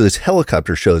 so this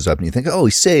helicopter shows up and you think, oh,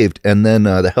 he's saved. And then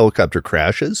the helicopter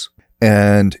crashes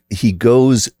and he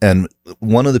goes, and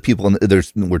one of the people, there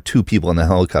were two people in the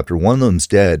helicopter. One of them's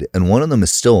dead and one of them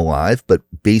is still alive, but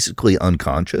basically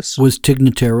unconscious. Was Tig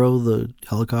Notaro the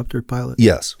helicopter pilot?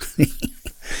 Yes.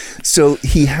 So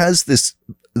he has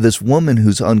this woman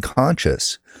who's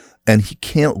unconscious and he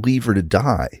can't leave her to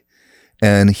die.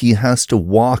 And he has to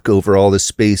walk over all this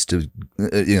space to,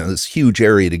 this huge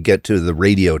area to get to the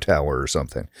radio tower or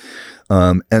something.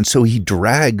 And so he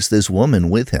drags this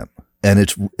woman with him. And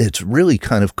it's really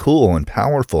kind of cool and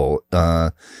powerful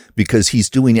because he's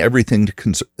doing everything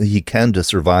he can to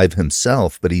survive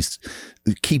himself, but he's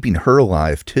keeping her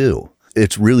alive too.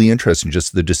 It's really interesting,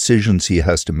 just the decisions he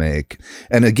has to make.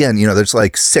 And again, there's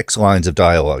like 6 lines of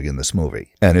dialogue in this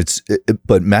movie. And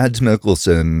but Mads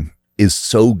Mikkelsen is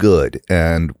so good.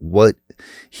 And what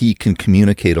he can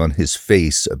communicate on his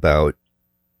face about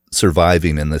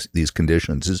surviving in these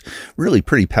conditions is really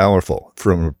pretty powerful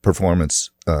from a performance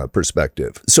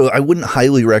perspective. So I wouldn't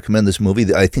highly recommend this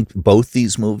movie. I think both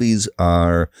these movies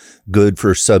are good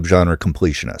for subgenre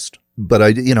completionist. But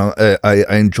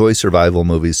I enjoy survival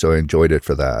movies, so I enjoyed it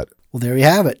for that. Well, there you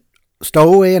have it.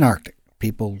 Stowaway in Arctic.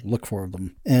 People look for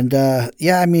them. And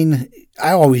I'm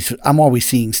always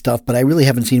seeing stuff, but I really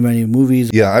haven't seen many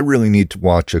movies. Yeah, I really need to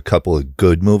watch a couple of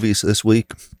good movies this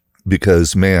week.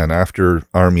 Because, man, after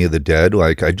Army of the Dead,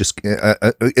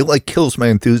 it like kills my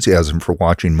enthusiasm for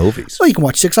watching movies. Well, you can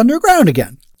watch Six Underground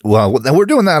again. Well, we're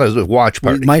doing that as a watch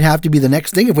party. It might have to be the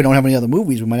next thing. If we don't have any other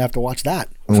movies, we might have to watch that.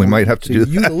 We might have to do that.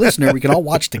 You, the listener, we can all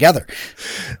watch together.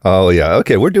 Oh, yeah.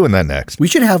 Okay, we're doing that next. We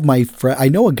should have my friend. I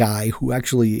know a guy who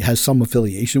actually has some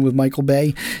affiliation with Michael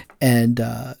Bay, and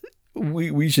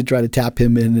we should try to tap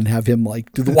him in and have him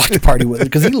like do the watch party with it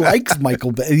because he likes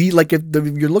Michael Bay. He if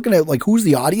you're looking at like who's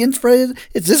the audience for it,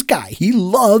 it's this guy. He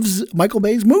loves Michael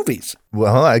Bay's movies.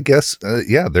 Well, I guess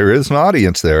there is an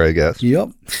audience there. I guess.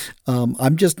 Yep.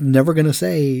 I'm just never gonna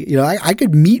say I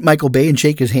could meet Michael Bay and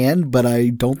shake his hand, but I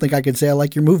don't think I could say I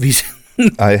like your movies.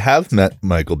 I have met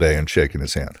Michael Bay and shaken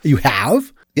his hand. You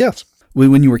have? Yes.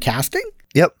 When you were casting?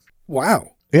 Yep. Wow.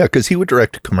 Yeah, because he would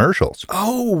direct commercials.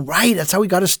 Oh, right. That's how he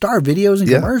got his start, videos and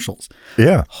commercials.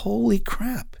 Yeah. Holy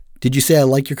crap. Did you say I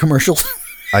like your commercials?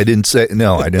 I didn't say anything.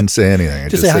 I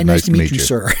just say, hi, nice to meet you,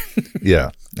 sir.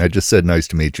 Yeah. I just said, nice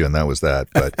to meet you, and that was that.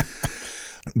 But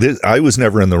I was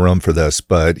never in the room for this,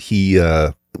 but he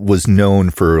was known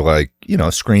for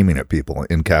screaming at people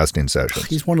in casting sessions.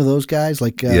 He's one of those guys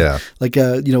like all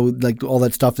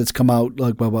that stuff that's come out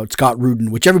like about Scott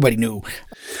Rudin, which everybody knew.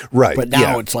 Right. But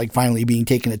now it's like finally being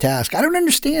taken to task. I don't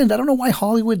understand. I don't know why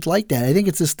Hollywood's like that. I think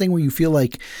it's this thing where you feel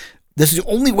like this is the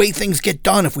only way things get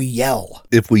done if we yell.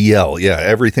 Yeah.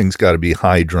 Everything's got to be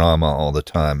high drama all the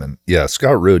time. And yeah,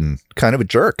 Scott Rudin, kind of a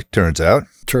jerk, turns out.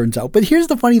 But here's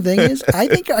the funny thing is, I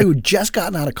think I had just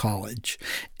gotten out of college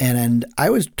and I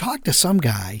was talking to some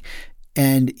guy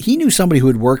and he knew somebody who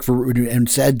had worked for Rudin and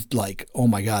said like, oh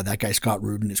my God, that guy Scott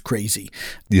Rudin is crazy.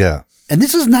 Yeah. And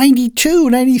this is 92,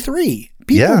 93.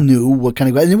 People knew what kind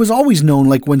of guy, and it was always known,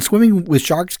 like when Swimming with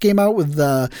Sharks came out with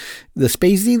the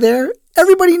Spacey there,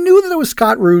 everybody knew that it was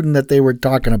Scott Rudin that they were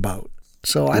talking about.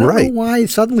 So I don't know why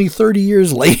suddenly 30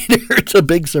 years later it's a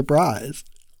big surprise.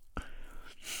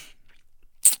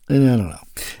 And I don't know.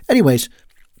 Anyways,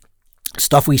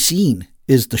 Stuff We've Seen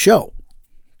is the show.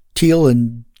 Teal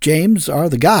and James are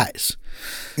the guys.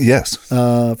 Yes.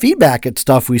 Feedback at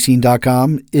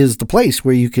stuffwe'veseen.com is the place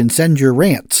where you can send your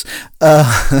rants.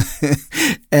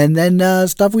 And then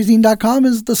stuffwe'veseen.com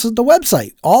is the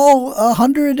website. All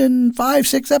 105,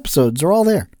 6 episodes are all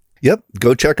there. Yep,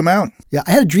 go check them out. Yeah,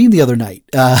 I had a dream the other night.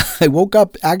 I woke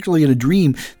up actually in a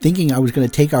dream thinking I was going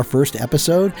to take our first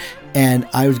episode and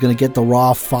I was going to get the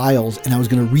raw files and I was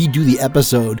going to redo the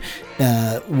episode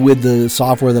with the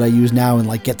software that I use now and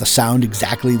like get the sound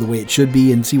exactly the way it should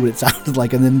be and see what it sounded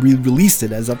like and then re-release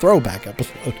it as a throwback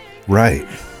episode. Right.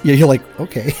 Yeah, you're like,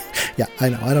 okay. Yeah, I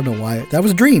know. I don't know why. That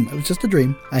was a dream. It was just a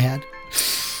dream I had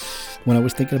when I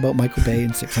was thinking about Michael Bay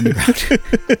and 6 Underground.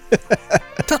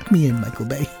 Tuck me in, Michael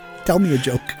Bay. Tell me a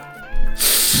joke.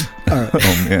 All right.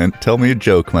 Oh, man. Tell me a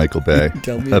joke, Michael Bay.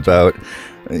 Tell me about,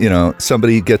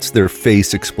 somebody gets their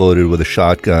face exploded with a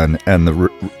shotgun and the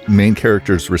main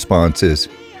character's response is,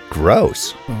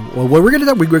 gross. Well, we're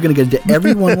gonna get into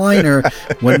every one-liner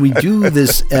when we do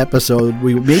this episode.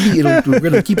 We're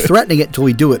gonna keep threatening it until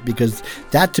we do it because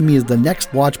that to me is the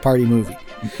next watch party movie.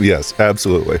 Yes,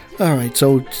 absolutely. All right,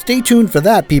 so stay tuned for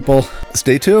that, people.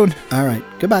 Stay tuned. All right,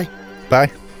 goodbye.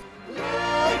 Bye.